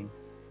listening,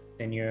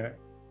 then you're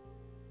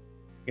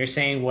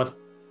saying what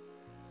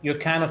you're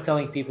kind of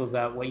telling people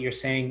that what you're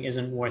saying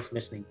isn't worth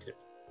listening to.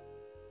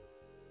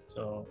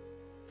 So,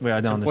 wait,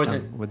 I don't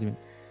understand. What do you mean?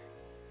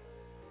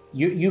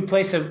 You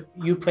place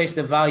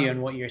the value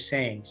in what you're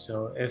saying.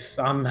 So if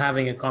I'm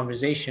having a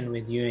conversation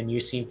with you and you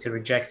seem to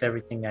reject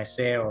everything I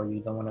say, or you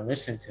don't want to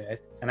listen to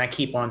it, and I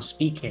keep on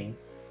speaking,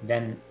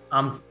 then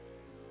I'm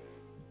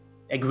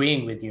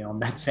agreeing with you on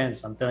that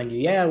sense. I'm telling you,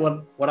 yeah,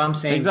 what I'm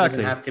saying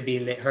doesn't have to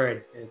be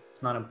heard.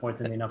 It's not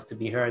important enough to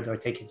be heard or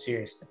taken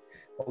seriously.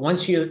 But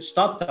once you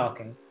stop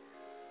talking,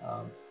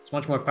 it's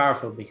much more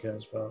powerful,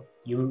 because, well,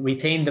 you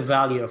retain the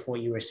value of what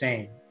you were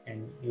saying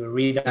and you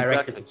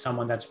redirect it to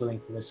someone that's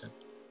willing to listen.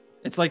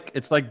 It's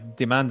like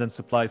demand and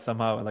supply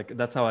somehow.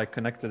 That's how I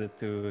connected it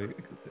to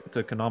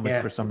economics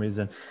for some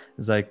reason.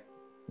 It's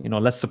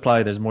less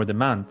supply, there's more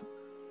demand.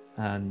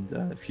 And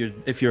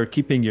if you're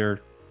keeping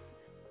your,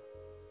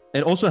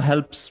 it also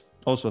helps.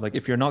 Also, like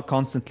if you're not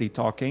constantly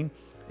talking,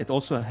 it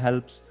also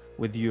helps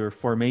with your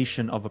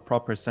formation of a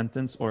proper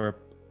sentence or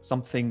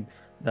something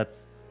that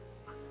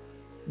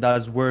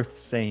is worth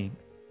saying.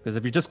 Because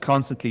if you're just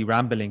constantly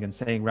rambling and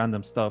saying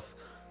random stuff,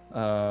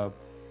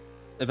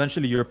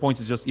 eventually your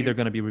point is just either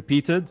going to be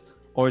repeated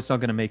or it's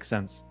not going to make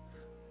sense.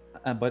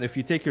 But if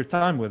you take your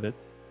time with it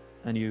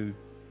and you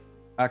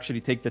actually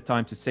take the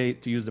time to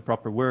use the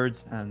proper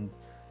words and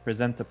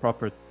present the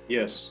proper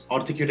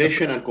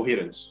articulation and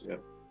coherence.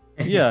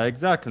 Yeah,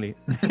 exactly.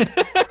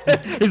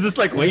 He's just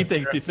like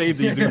waiting to say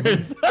these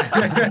words.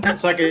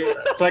 It's like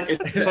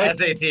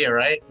SAT,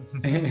 right?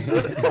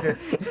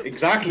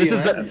 Exactly.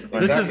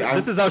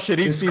 This is how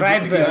Sharif sees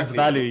his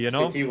value, you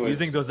know,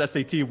 using those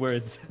SAT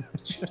words.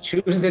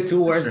 Choose the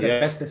two words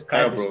that best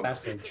describe this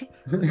passage.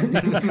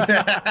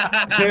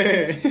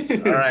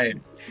 All right.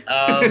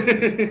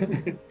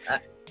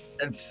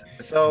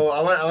 So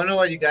I want to know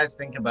what you guys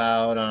think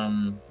about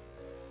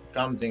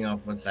commenting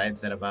off what Said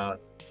said about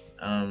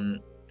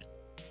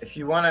if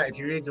you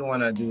really do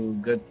want to do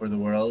good for the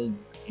world,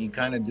 you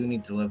kind of do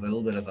need to live a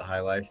little bit of a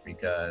high life,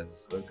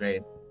 because with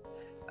great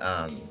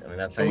I mean,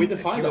 that's how we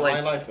define the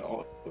high life.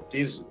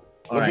 Please.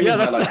 All right. Yeah,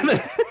 that's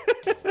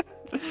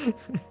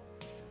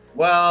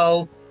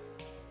wealth,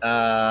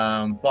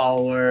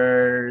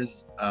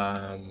 followers,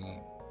 I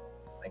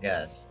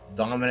guess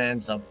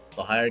dominance of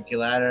the hierarchy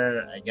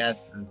ladder, I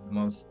guess, is the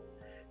most.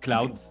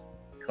 Clouds,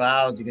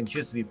 you can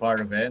choose to be part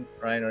of it,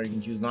 right? Or you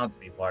can choose not to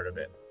be part of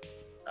it.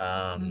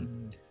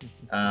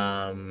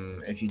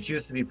 If you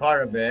choose to be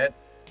part of it,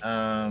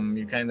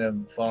 you're kind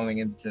of falling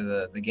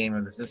into the game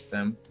of the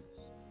system,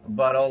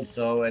 but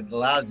also it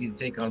allows you to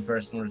take on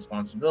personal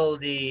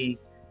responsibility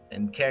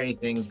and carry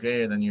things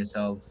greater than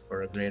yourselves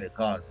for a greater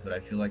cause. But I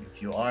feel like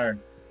if you are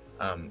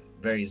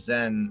very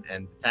zen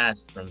and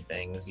detached from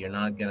things, you're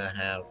not gonna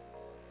have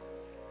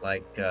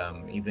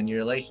even your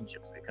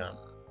relationships become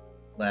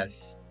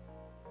less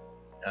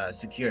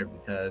secure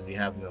because you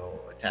have no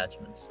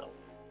attachment. So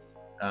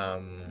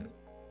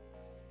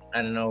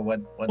I don't know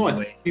what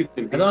way.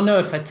 I don't know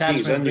if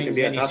attachment brings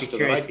any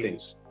security.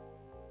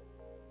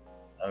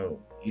 Oh,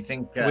 you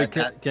think? Wait,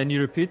 can you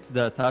repeat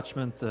the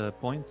attachment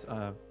point?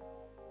 I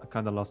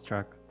kind of lost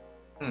track.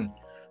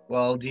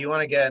 Well, do you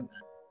want to get?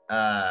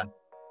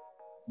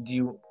 Do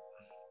you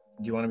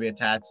want to be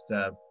attached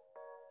to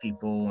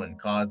people and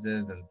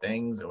causes and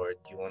things, or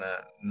do you want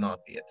to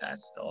not be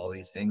attached to all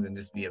these things and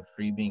just be a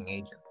free being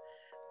agent?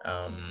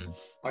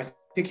 I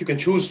think you can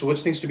choose to which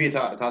things to be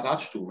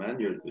attached to, man.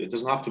 It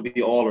doesn't have to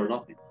be all or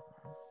nothing.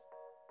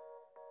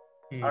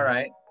 All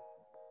right,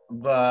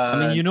 but I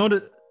mean, you know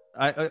that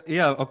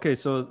yeah, okay.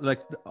 So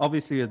like,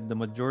 obviously, the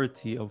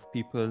majority of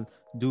people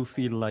do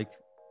feel like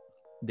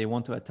they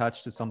want to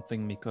attach to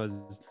something because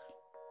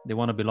they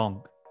want to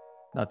belong.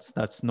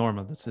 That's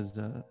normal. This is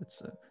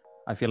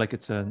I feel like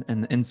it's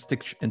an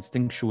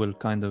instinctual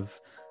kind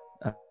of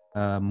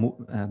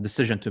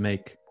decision to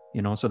make,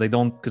 you know. So they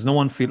don't, because no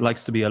one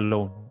likes to be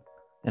alone,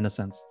 in a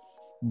sense.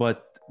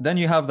 But then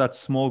you have that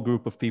small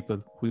group of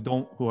people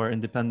who are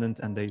independent,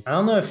 and I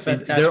don't know if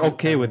they're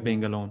okay with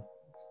being alone.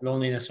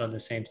 Loneliness are the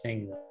same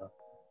thing, though.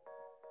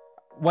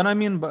 What I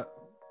mean, but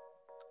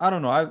I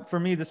don't know. For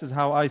me, this is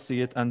how I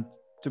see it, and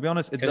to be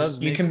honest,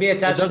 you can be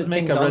attached to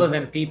things other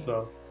than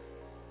people.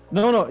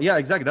 No, yeah,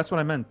 exactly. That's what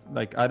I meant.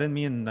 Like, I didn't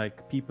mean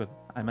like people.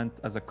 I meant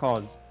as a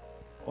cause,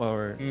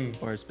 or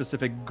a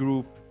specific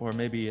group, or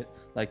maybe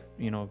like,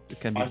 you know, it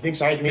can be. I think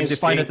Said means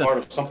define it as part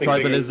of something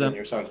bigger than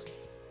yourself.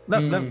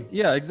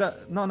 Yeah,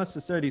 exactly. Not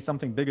necessarily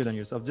something bigger than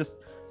yourself, just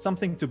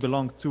something to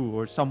belong to,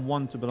 or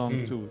someone to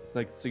belong to. It's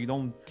like, so you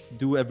don't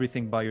do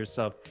everything by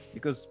yourself,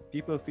 because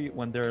people feel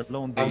when they're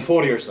alone. And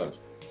for yourself.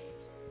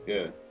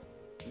 Yeah.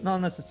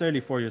 Not necessarily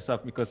for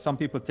yourself, because some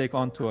people take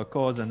on to a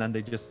cause and then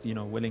they just, you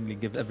know, willingly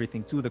give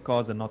everything to the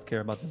cause and not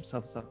care about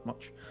themselves that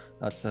much.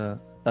 That's a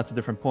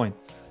different point.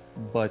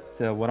 But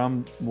what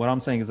I'm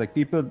saying is, like,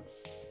 people,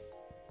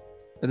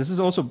 this is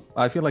also,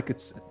 I feel like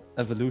it's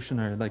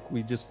evolutionary. Like,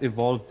 we just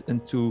evolved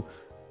into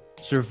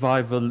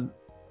survival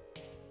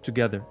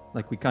together.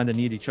 Like, we kind of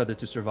need each other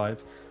to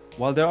survive.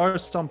 While there are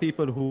some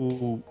people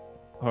who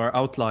are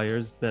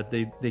outliers that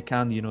they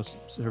can, you know,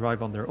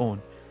 survive on their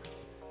own.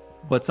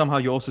 But somehow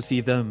you also see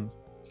them.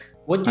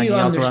 What do you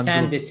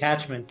understand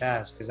detachment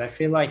as? Because I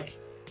feel like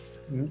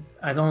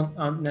I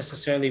don't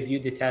necessarily view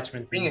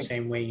detachment in the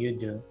same way you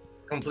do.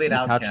 Complete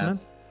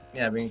outcast.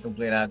 Yeah, being a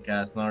complete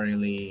outcast, not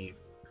really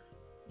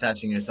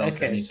attaching yourself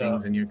to any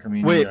things in your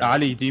community. Wait,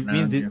 Ali, do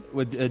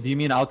you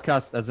mean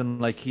outcast as in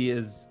like he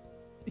is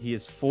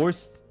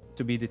forced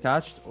to be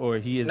detached, or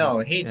he is? No,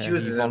 he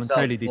chooses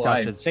voluntarily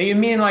detaches. So you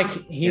mean like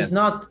he's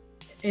not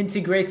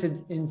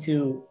integrated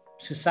into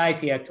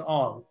society at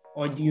all?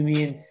 Or do you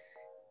mean,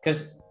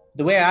 because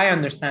the way I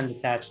understand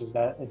detached is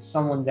that it's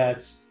someone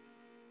that's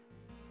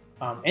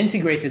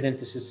integrated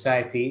into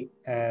society,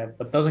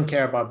 but doesn't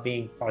care about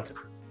being part of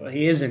it. But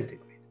he is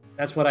integrated.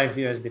 That's what I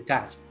view as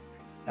detached.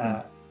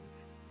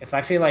 If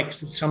I feel like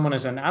someone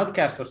is an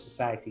outcast of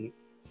society,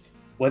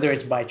 whether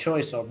it's by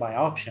choice or by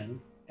option,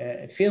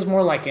 it feels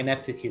more like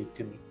ineptitude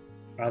to me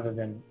rather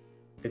than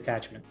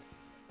detachment.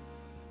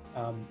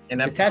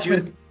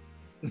 Detachment,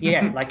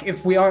 yeah, like if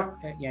we are,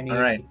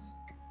 all right.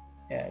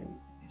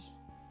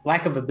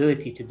 Lack of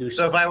ability to do so.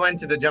 So if I went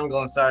to the jungle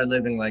and started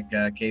living like a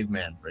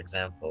caveman, for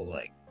example,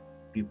 like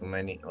people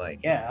many like.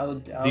 Yeah, I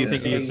would. Do you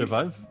think you'd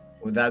survive?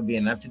 Would that be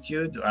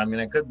ineptitude? I mean,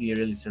 I could be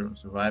really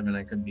survive, and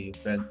I could be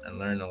fit and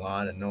learn a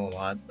lot and know a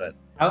lot, but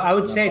I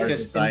would say,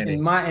 because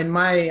in my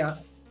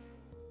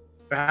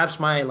perhaps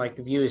my like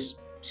view is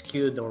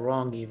skewed or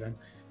wrong even,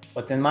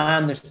 but in my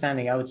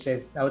understanding, I would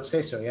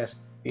say so, yes,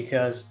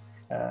 because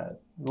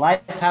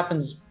life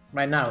happens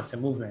right now. It's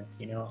a movement,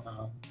 you know.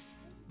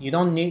 You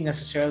don't need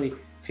necessarily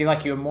feel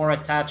like you're more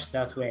attached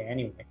that way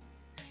anyway.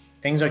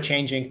 Things are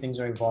changing, things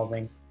are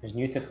evolving. There's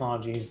new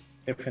technologies,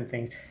 different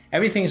things.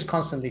 Everything is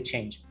constantly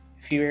changing.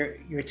 If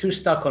you're too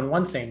stuck on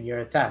one thing,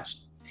 you're attached.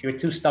 If you're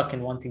too stuck in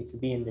wanting to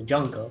be in the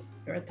jungle,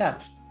 you're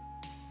attached.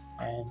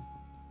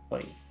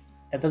 But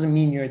that doesn't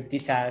mean you're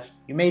detached.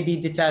 You may be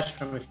detached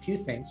from a few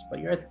things, but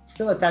you're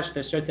still attached to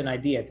a certain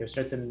idea, to a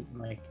certain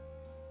like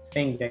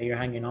thing that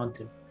you're hanging on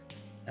to.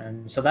 And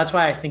so that's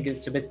why I think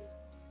it's a bit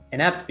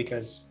inept,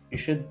 because you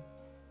should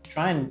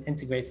try and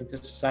integrate into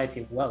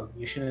society well.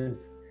 You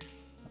shouldn't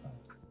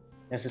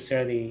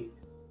necessarily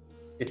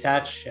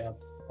detach. I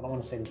don't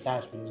want to say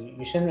detach, but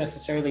you shouldn't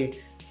necessarily,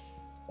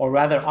 or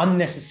rather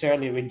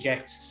unnecessarily,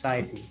 reject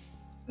society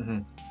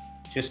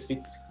just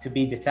to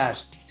be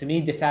detached. To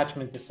me,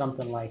 detachment is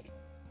something like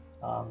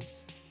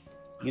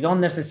you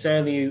don't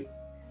necessarily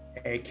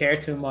care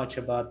too much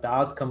about the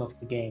outcome of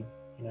the game.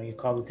 You know, you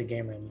call it a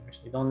game right now. So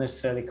you don't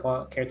necessarily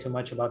care too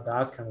much about the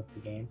outcome of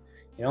the game.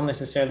 You don't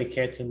necessarily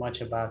care too much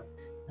about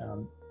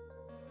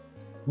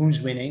who's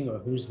winning or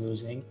who's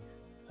losing.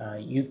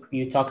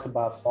 You talked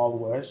about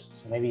followers,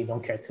 so maybe you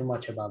don't care too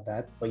much about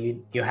that, but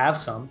you have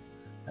some.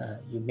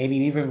 You maybe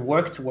even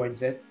work towards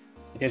it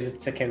because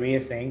it's a career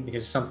thing,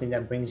 because it's something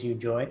that brings you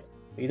joy.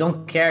 But you don't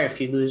care if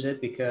you lose it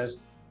because,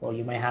 well,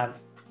 you may have,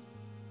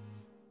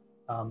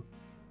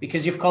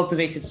 because you've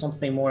cultivated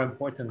something more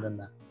important than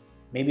that.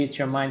 Maybe it's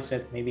your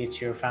mindset, maybe it's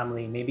your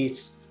family, maybe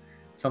it's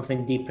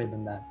something deeper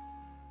than that.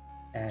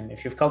 And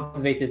if you've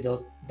cultivated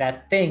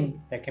that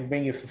thing that can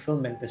bring you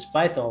fulfillment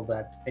despite all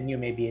that, then you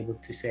may be able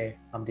to say,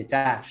 I'm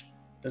detached.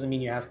 Doesn't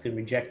mean you have to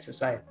reject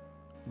society.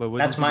 But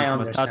that's my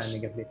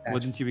understanding of detachment.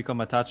 Wouldn't you become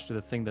attached to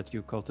the thing that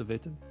you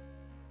cultivated?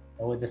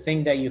 Or the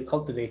thing that you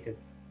cultivated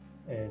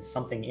is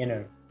something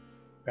inner,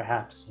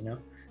 perhaps, you know,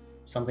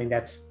 something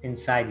that's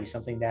inside you,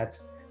 something that's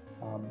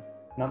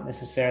not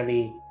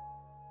necessarily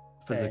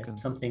physical,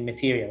 something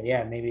material.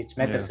 Yeah, maybe it's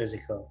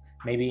metaphysical. Yeah.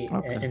 Maybe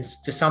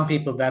to some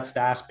people that's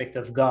the aspect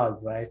of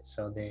God, right?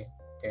 So they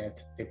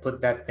put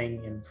that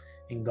thing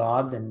in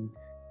God, and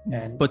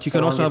but you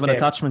can also have an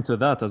attachment to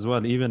that as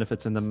well, even if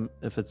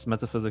it's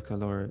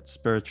metaphysical or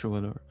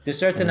spiritual, or there's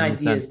certain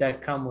ideas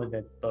that come with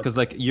it. Because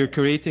like you're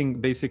creating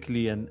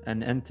basically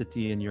an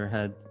entity in your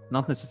head,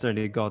 not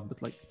necessarily a God,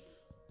 but like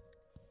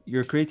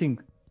you're creating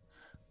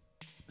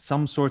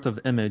some sort of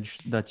image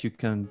that you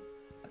can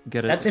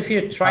get. That's if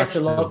you try to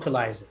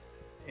localize it.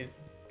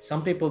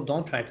 Some people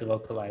don't try to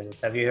localize it.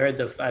 Have you heard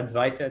of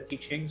Advaita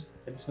teachings?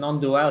 It's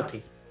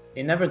non-duality.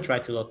 They never try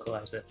to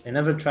localize it. They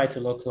never try to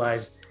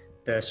localize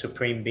the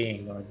supreme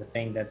being or the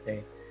thing that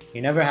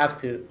you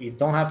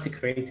don't have to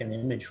create an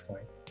image for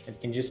it. It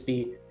can just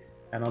be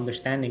an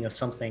understanding of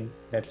something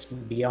that's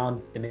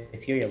beyond the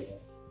material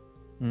world.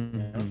 Mm-hmm.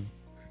 You know?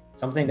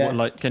 Something that...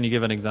 like, can you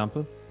give an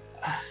example?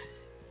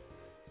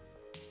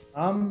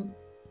 An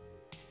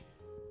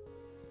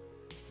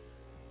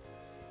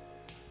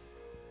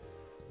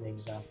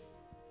example.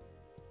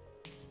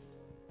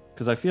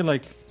 Because I feel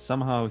like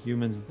somehow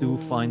humans do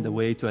find a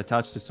way to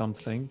attach to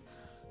something.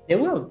 They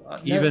will.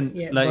 Even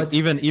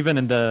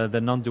in the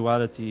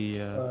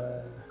non-duality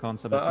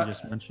concept that you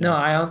just mentioned. No,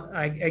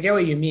 I get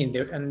what you mean,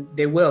 and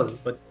they will.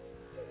 But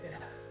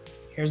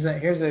here's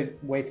a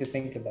way to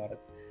think about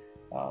it.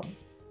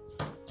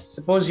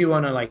 Suppose you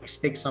want to like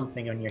stick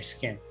something on your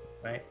skin,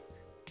 right?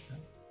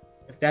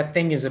 If that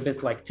thing is a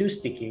bit like too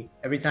sticky,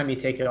 every time you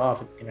take it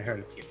off, it's gonna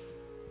hurt you,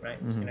 right?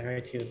 It's gonna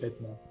hurt you a bit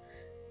more.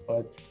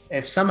 But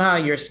if somehow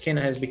your skin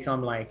has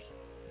become like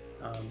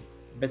a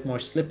bit more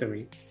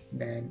slippery,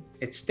 then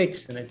it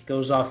sticks and it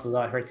goes off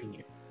without hurting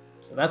you.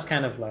 So that's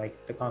kind of like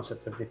the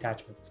concept of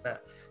detachment, is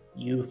that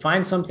you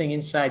find something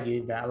inside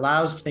you that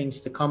allows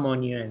things to come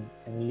on you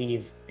and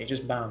leave. They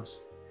just bounce.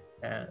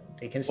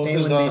 They can stay when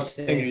they stay. What is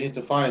the thing you need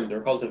to find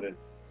or cultivate?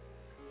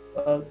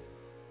 Well,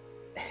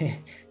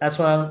 that's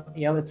why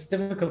it's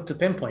difficult to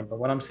pinpoint. But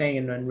what I'm saying,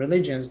 in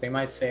religions, they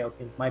might say,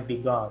 okay, it might be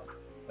God,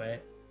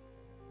 right?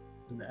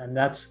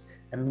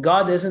 And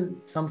God isn't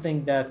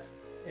something that,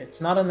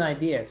 it's not an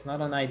idea. It's not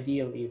an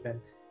ideal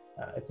even.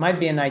 It might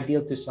be an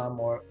ideal to some,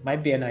 or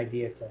might be an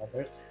idea to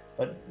others.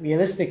 But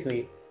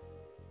realistically,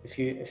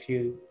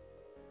 it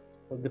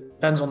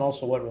depends on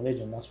also what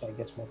religion. That's why it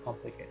gets more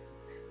complicated.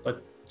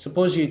 But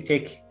suppose you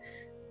take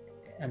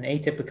an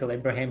atypical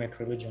Abrahamic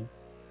religion,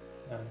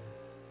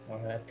 or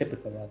a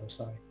typical rather,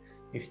 sorry.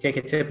 if you take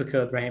a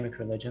typical Abrahamic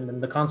religion,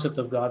 then the concept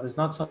of God is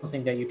not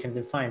something that you can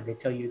define. They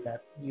tell you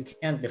that you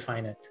can't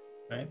define it,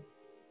 right?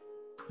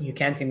 You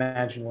can't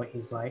imagine what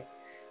he's like.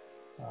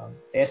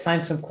 They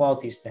assign some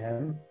qualities to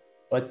him,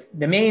 but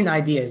the main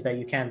idea is that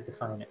you can't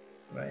define it,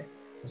 right?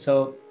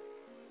 So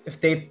if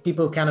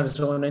people kind of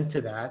zone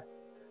into that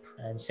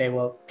and say,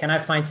 well, can I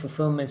find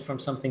fulfillment from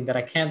something that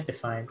I can't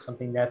define,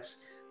 something that's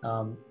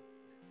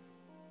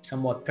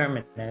somewhat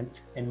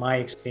permanent in my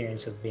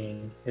experience of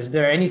being? Is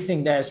there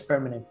anything that is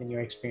permanent in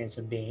your experience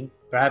of being?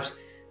 Perhaps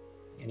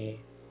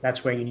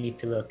that's where you need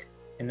to look.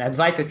 In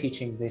Advaita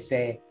teachings, they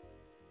say,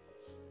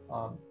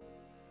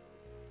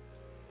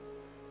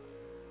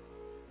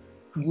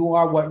 you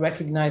are what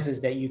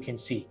recognizes that you can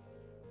see,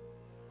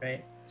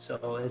 right?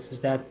 So it's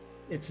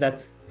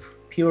that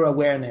pure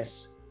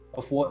awareness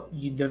of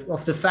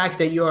of the fact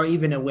that you are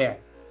even aware.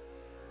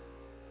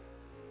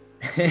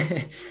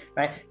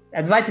 Right?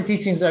 Advaita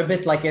teachings are a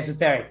bit like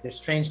esoteric. They're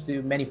strange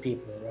to many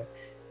people, right?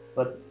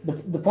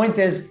 But the point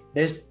is,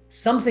 there's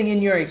something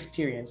in your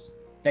experience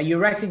that you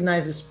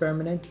recognize as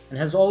permanent and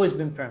has always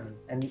been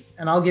permanent.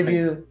 And I'll give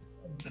you,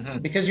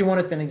 because you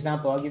wanted an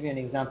example, I'll give you an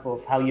example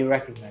of how you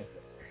recognize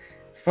this.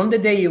 From the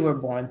day you were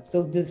born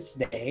till this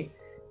day,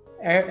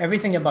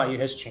 everything about you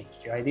has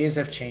changed. Your ideas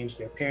have changed,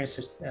 your appearance,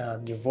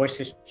 your voice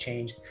has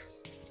changed,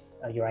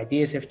 your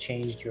ideas have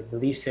changed, your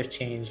beliefs have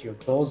changed, your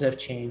goals have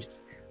changed,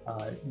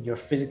 your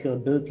physical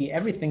ability,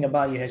 everything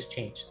about you has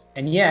changed.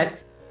 And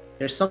yet,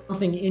 there's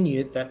something in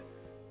you that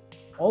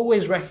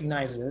always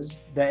recognizes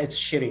that it's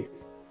Sharif,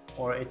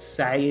 or it's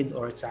Saeed,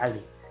 or it's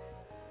Ali.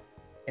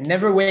 It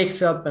never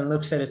wakes up and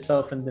looks at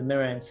itself in the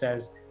mirror and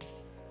says,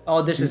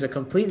 oh, this is a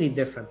completely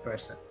different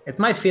person. It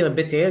might feel a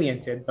bit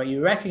alien to it, but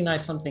you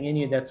recognize something in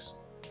you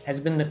has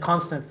been the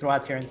constant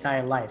throughout your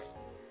entire life.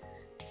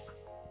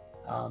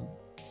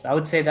 So I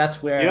would say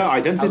that's where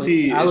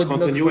identity is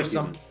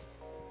continuity.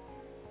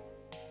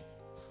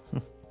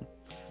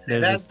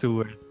 There's two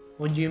words.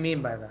 What do you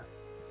mean by that?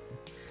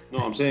 No,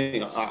 I'm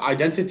saying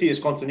identity is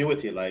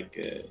continuity. Like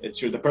it's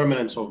the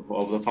permanence of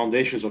the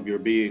foundations of your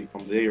being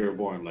from the day you're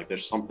born. Like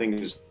there's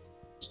something,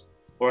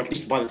 or at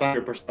least by the time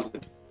your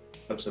personality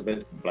develops a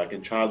bit, like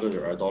in childhood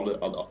or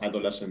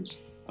adolescence,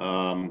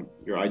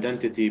 your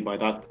identity by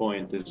that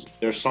point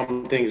there's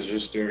some things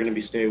just they're going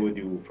to stay with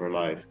you for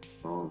life.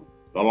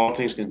 A lot of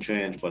things can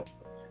change, but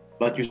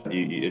like you said,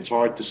 it's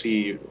hard to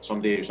see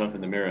someday yourself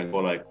in the mirror and go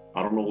like,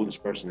 I don't know who this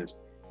person is.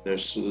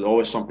 There's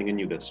always something in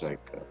you that's like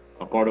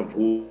a part of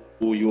who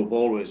you've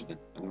always been,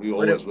 and we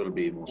always will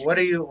be. What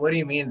do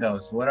you mean though?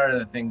 So what are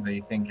the things that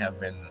you think have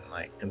been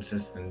like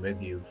consistent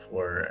with you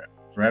for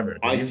forever?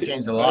 You've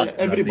changed a lot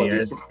throughout the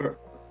years.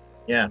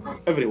 Yeah,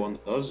 everyone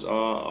does.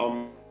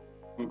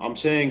 I'm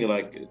saying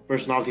like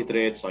personality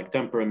traits like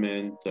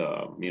temperament,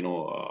 I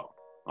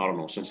don't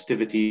know,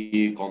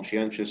 sensitivity,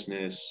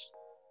 conscientiousness,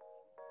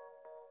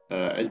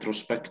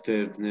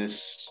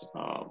 introspectiveness.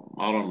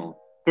 I don't know.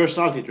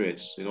 Personality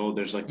traits,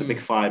 there's like the big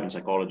five in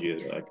psychology,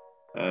 like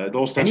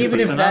those. And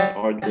even if that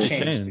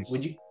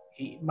changed,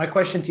 my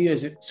question to you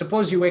is: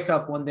 suppose you wake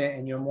up one day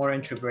and you're more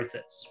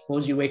introverted.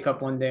 Suppose you wake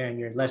up one day and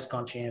you're less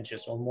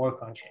conscientious, or more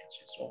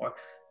conscientious, or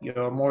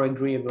you're more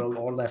agreeable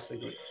or less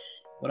agreeable.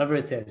 Whatever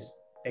it is,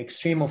 the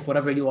extreme of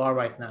whatever you are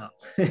right now,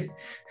 the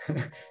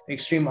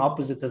extreme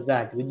opposite of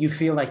that. Would you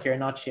feel like you're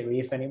not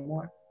Sharif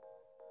anymore?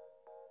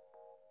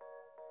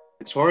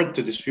 It's hard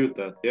to dispute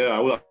that.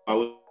 Yeah, I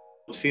would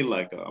feel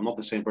like I'm not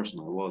the same person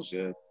I was.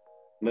 Yeah.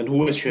 And then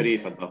who is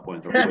Sharif at that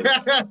point?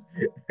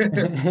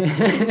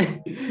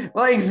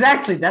 Well,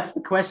 exactly. That's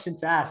the question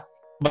to ask.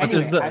 But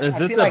anyway,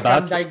 is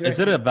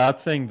it a bad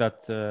thing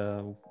that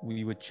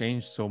we would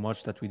change so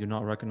much that we do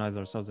not recognize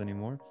ourselves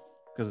anymore?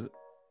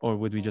 Or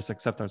would we just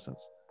accept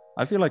ourselves?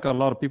 I feel like a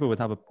lot of people would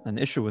have an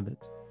issue with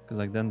it, because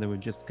like then they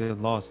would just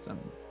get lost and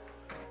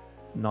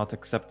not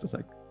accept us.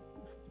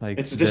 Like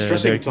it's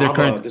distressing to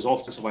have a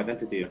dissolved sense of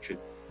identity, actually.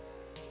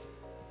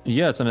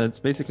 Yeah, it's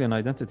basically an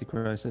identity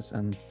crisis,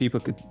 and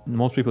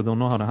most people don't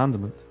know how to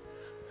handle it.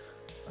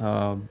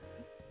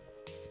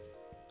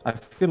 I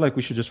feel like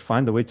we should just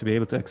find a way to be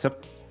able to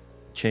accept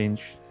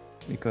change,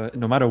 because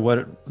no matter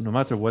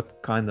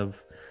what kind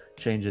of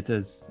change it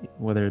is,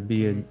 whether it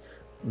be in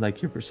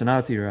like your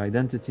personality or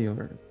identity,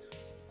 or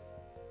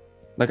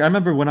like I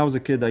remember when I was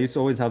a kid, I used to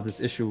always have this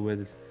issue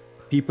with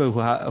people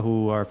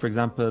who are, for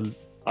example,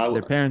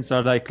 their parents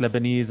are like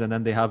Lebanese, and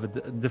then they have a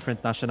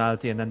different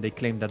nationality, and then they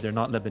claim that they're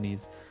not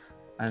Lebanese.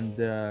 And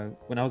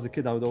when I was a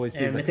kid, I would always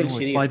say, like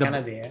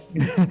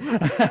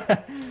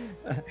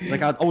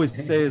I'd always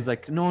say, is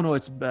like, no,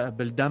 it's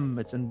bildam,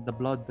 it's in the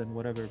blood and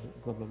whatever,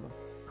 blah blah blah.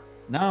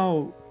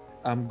 Now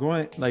I'm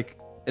growing, like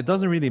it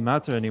doesn't really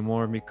matter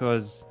anymore,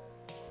 because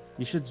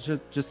you should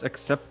just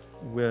accept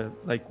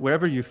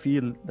wherever you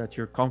feel that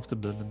you're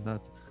comfortable, and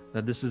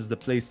that this is the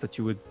place that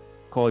you would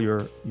call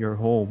your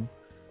home.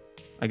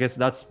 I guess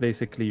that's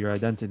basically your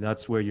identity.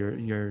 That's where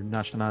your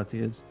nationality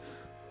is,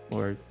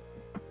 or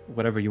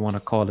whatever you want to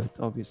call it,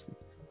 obviously.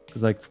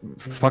 Because like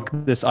fuck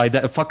this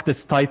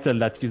title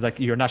that is like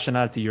your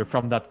nationality. You're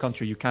from that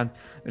country. You can't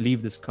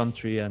leave this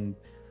country, and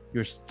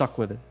you're stuck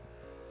with it.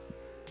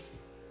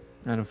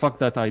 And fuck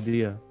that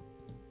idea.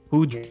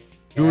 Who drew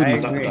I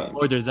these agree.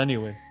 borders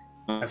anyway?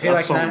 I feel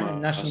like strict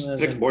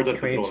nationalism border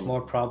creates control.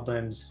 more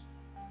problems.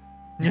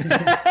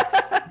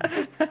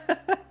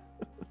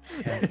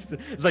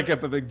 It's like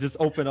just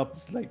open up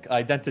this like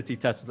identity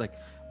test. It's like,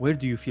 where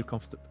do you feel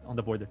comfortable on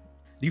the border?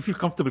 Do you feel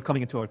comfortable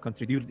coming into our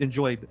country? Do you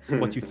enjoy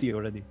what you see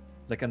already?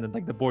 It's like, and then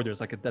like the border is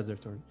like a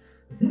desert or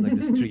like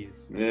these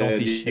trees. Yeah, Don't do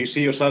see you shit.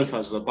 see yourself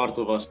as a part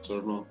of us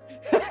or no?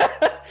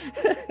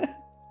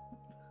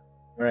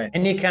 Right.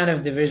 Any kind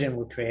of division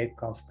will create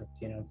conflict,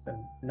 you know.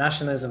 And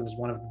nationalism is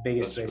one of the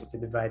biggest That's ways to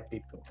divide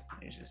people.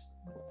 It's just,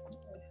 Yeah,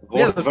 Vote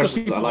that's because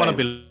versus people want to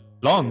alliance.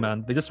 belong,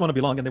 man. They just want to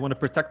belong and they want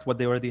to protect what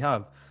they already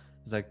have.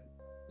 It's like,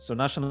 so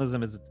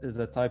nationalism is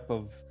a type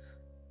of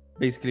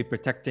basically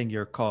protecting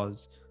your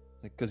cause,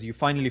 because you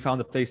finally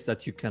found a place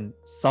that you can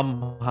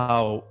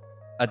somehow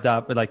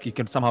adapt, like you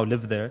can somehow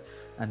live there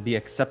and be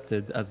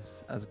accepted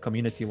as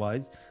community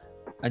wise,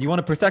 and you want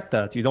to protect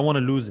that. You don't want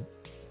to lose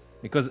it,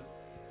 because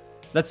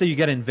let's say you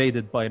get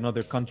invaded by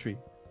another country.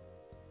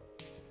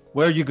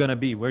 Where are you gonna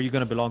be? Where are you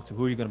gonna belong to?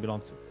 Who are you gonna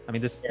belong to? I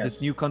mean,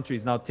 this new country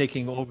is now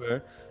taking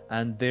over,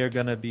 and they're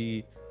gonna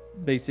be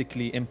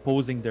basically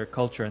imposing their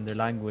culture and their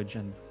language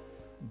and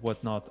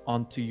whatnot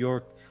onto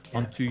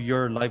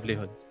your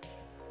livelihood.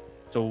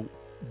 So,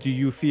 do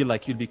you feel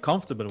like you'll be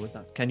comfortable with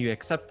that? Can you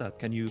accept that?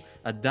 Can you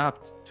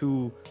adapt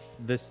to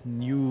this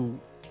new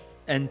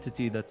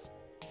entity that's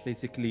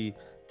basically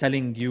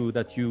telling you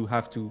that you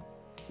have to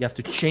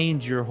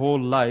change your whole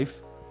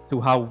life to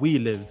how we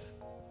live?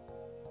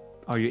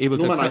 Are you able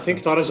to No, man, I accept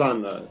think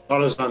that?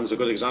 Tarzan is a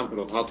good example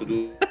of how to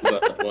do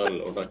that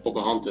well, or like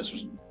Pocahontas or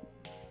something.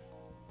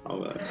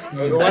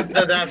 What's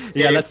that?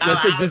 Yeah, let's take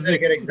how's that Disney. a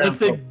good Let's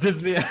example? take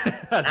Disney.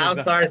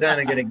 How's Tarzan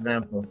a good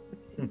example?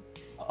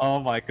 Oh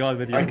my god,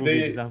 with your Like movie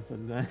they- examples,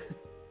 man.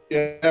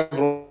 Yeah,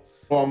 bro.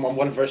 I'm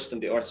well versed in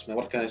the arts, man.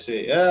 What can I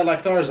say? Yeah,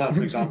 like Tarzan,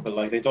 for example.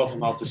 Like they taught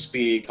him how to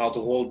speak, how to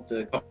hold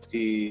the cup of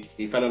tea.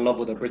 He fell in love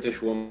with a British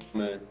woman,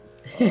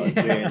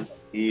 Jane.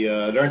 He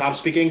learned how to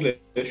speak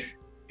English.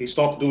 He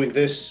stopped doing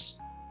this.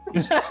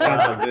 He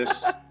stands like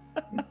this.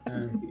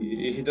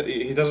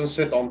 He doesn't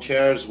sit on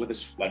chairs with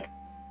his like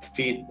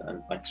feet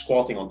and like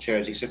squatting on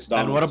chairs. He sits down.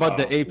 And with what his about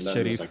the arms, apes, and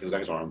then Sharif? it's like his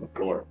legs are on the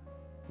floor.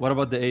 What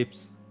about the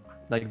apes?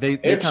 Like they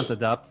Apes? can't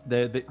adapt.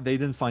 They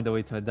didn't find a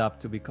way to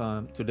adapt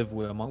to live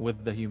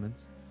with the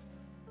humans.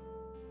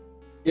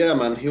 Yeah,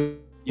 man.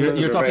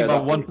 You're talking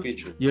about one.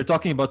 Creature. You're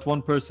talking about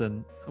one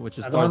person, which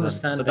is I don't Tarzan.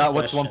 understand But the that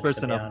what's one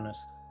question, person to of,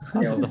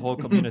 be honest. of the whole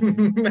community.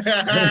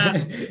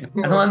 I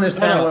don't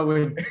understand No. what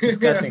we're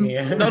discussing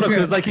here. No,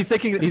 because like he's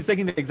taking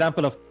the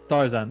example of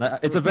Tarzan.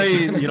 It's a very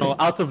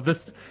out of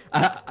this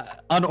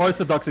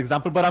unorthodox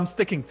example, but I'm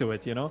sticking to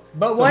it.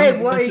 But So why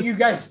he- are you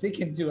guys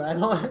speaking to? I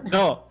don't.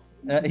 No,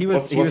 he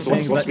was What's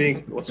saying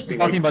being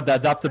talking about the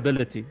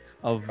adaptability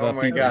of Oh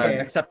my people God.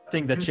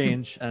 accepting the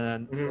change,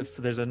 and if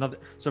there's another.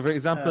 So, for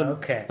example,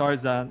 Okay.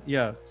 Tarzan,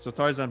 yeah. So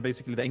Tarzan,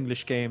 basically, the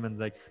English came and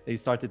like they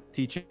started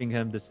teaching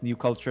him this new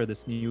culture,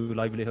 this new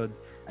livelihood,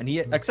 and he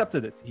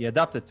accepted it. He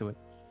adapted to it.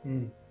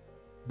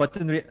 But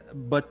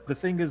but the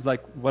thing is,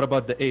 like, what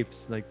about the apes?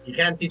 Like, You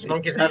can't teach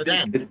monkeys how to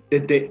dance.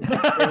 Did they?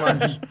 Pretty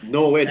much.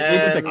 No, wait.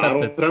 didn't I accept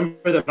don't it.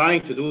 remember them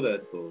trying to do that,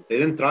 though. They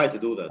didn't try to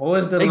do that. What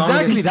was the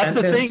exactly, longest that's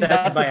the sentence thing. said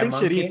That's by the a thing,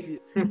 monkey?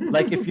 Sharif.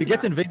 Like, if you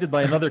get invaded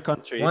by another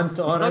country, Want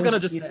you're orange, not gonna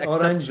just eat accept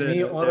orange, their- me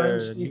their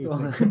orange, eat new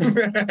orange.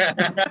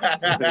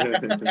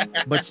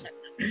 But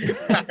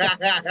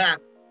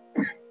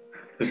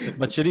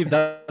But Sharif,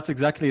 that's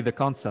exactly the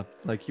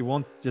concept. Like, you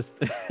won't just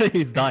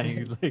he's dying.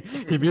 He's like,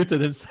 he muted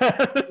himself.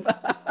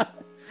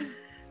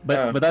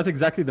 But that's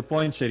exactly the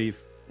point, Sharif.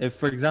 If,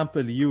 for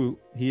example, you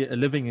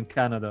living in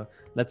Canada,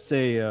 let's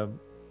say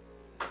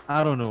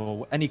I don't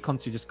know, any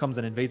country just comes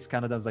and invades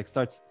Canada, and like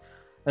starts,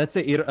 let's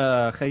say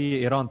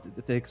Iran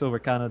takes over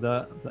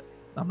Canada. It's like,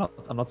 I'm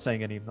not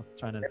saying any. I'm not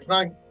trying to It's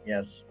not.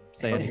 Yes.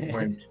 say That's the anything.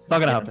 point. It's not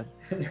gonna happen.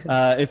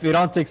 If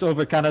Iran takes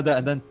over Canada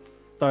and then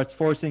starts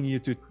forcing you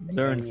to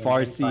learn Yeah,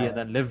 Farsi empire. and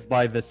then live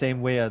by the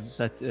same way as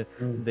that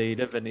they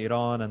live in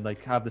Iran and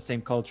like have the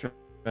same culture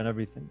and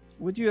everything,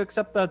 would you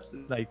accept that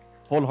like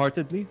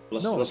wholeheartedly?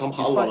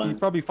 No, you'd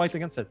probably fight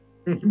against it.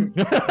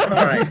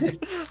 All right.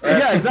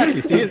 Yeah,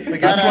 exactly. See,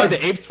 that's why the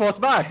apes fought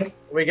back.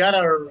 We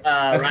gotta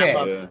Okay. wrap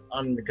up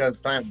on because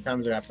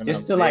time's wrapping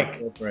Just up. to Let's like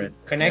go for it.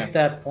 connect Yeah.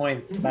 that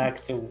point back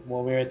to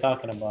what we were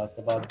talking about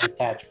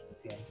detachment.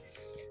 Yeah.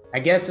 I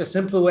guess a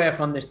simple way of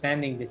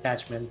understanding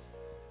detachment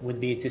would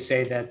be to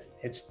say that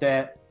it's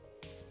the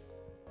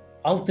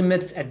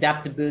ultimate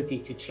adaptability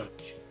to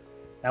change.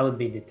 That would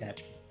be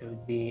detachment. It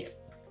would be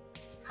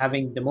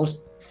having the most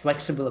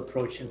flexible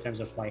approach in terms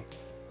of like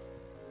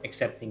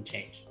accepting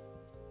change,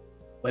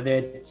 whether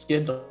it's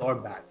good or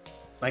bad.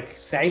 Like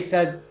Said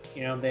said,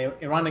 the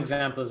Iran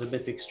example is a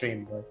bit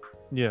extreme, but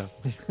Yeah.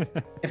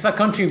 if a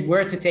country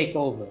were to take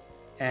over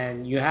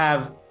and you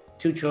have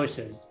two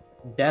choices,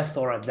 death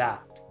or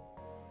adapt,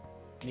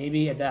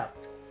 maybe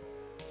adapt,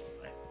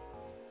 right?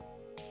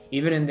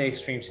 Even in the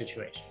extreme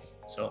situations.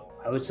 So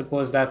I would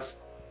suppose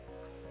that's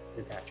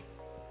detachment.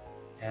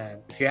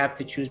 And if you have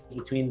to choose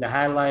between the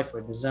high life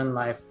or the Zen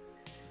life,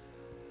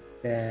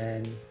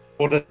 then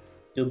For the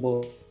do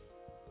both.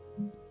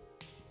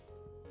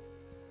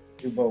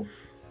 Do both.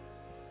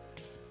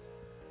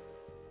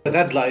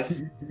 dead life.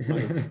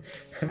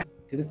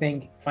 Do the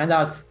thing. Find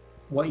out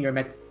what your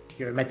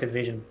meta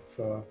vision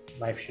for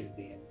life should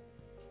be.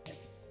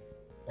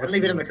 And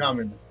leave it in the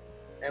comments.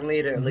 And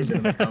leave it in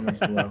the comments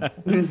below.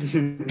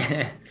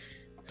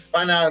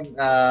 Find out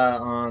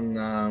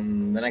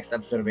on the next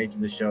episode of A to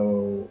the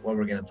Show what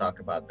we're going to talk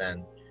about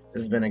then.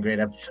 This has been a great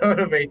episode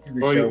of A to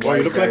the Show. Bro,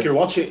 you look like you're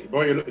watching.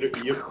 Bro, you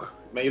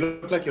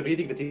look like you're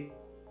reading the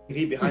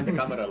TV behind the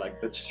camera.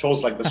 Like that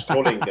shows like the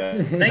scrolling.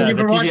 Thank you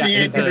for watching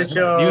A to the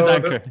Show. News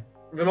anchor.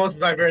 The most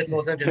diverse,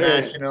 most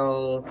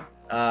international,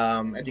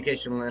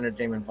 educational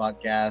entertainment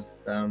podcast.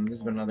 This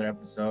has been another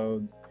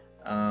episode.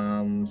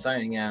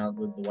 Signing out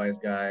with the wise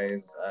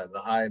guys.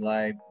 The high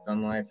life,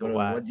 sun life.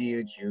 What do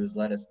you choose?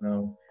 Let us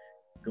know.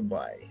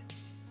 Goodbye.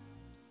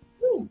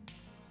 Woo.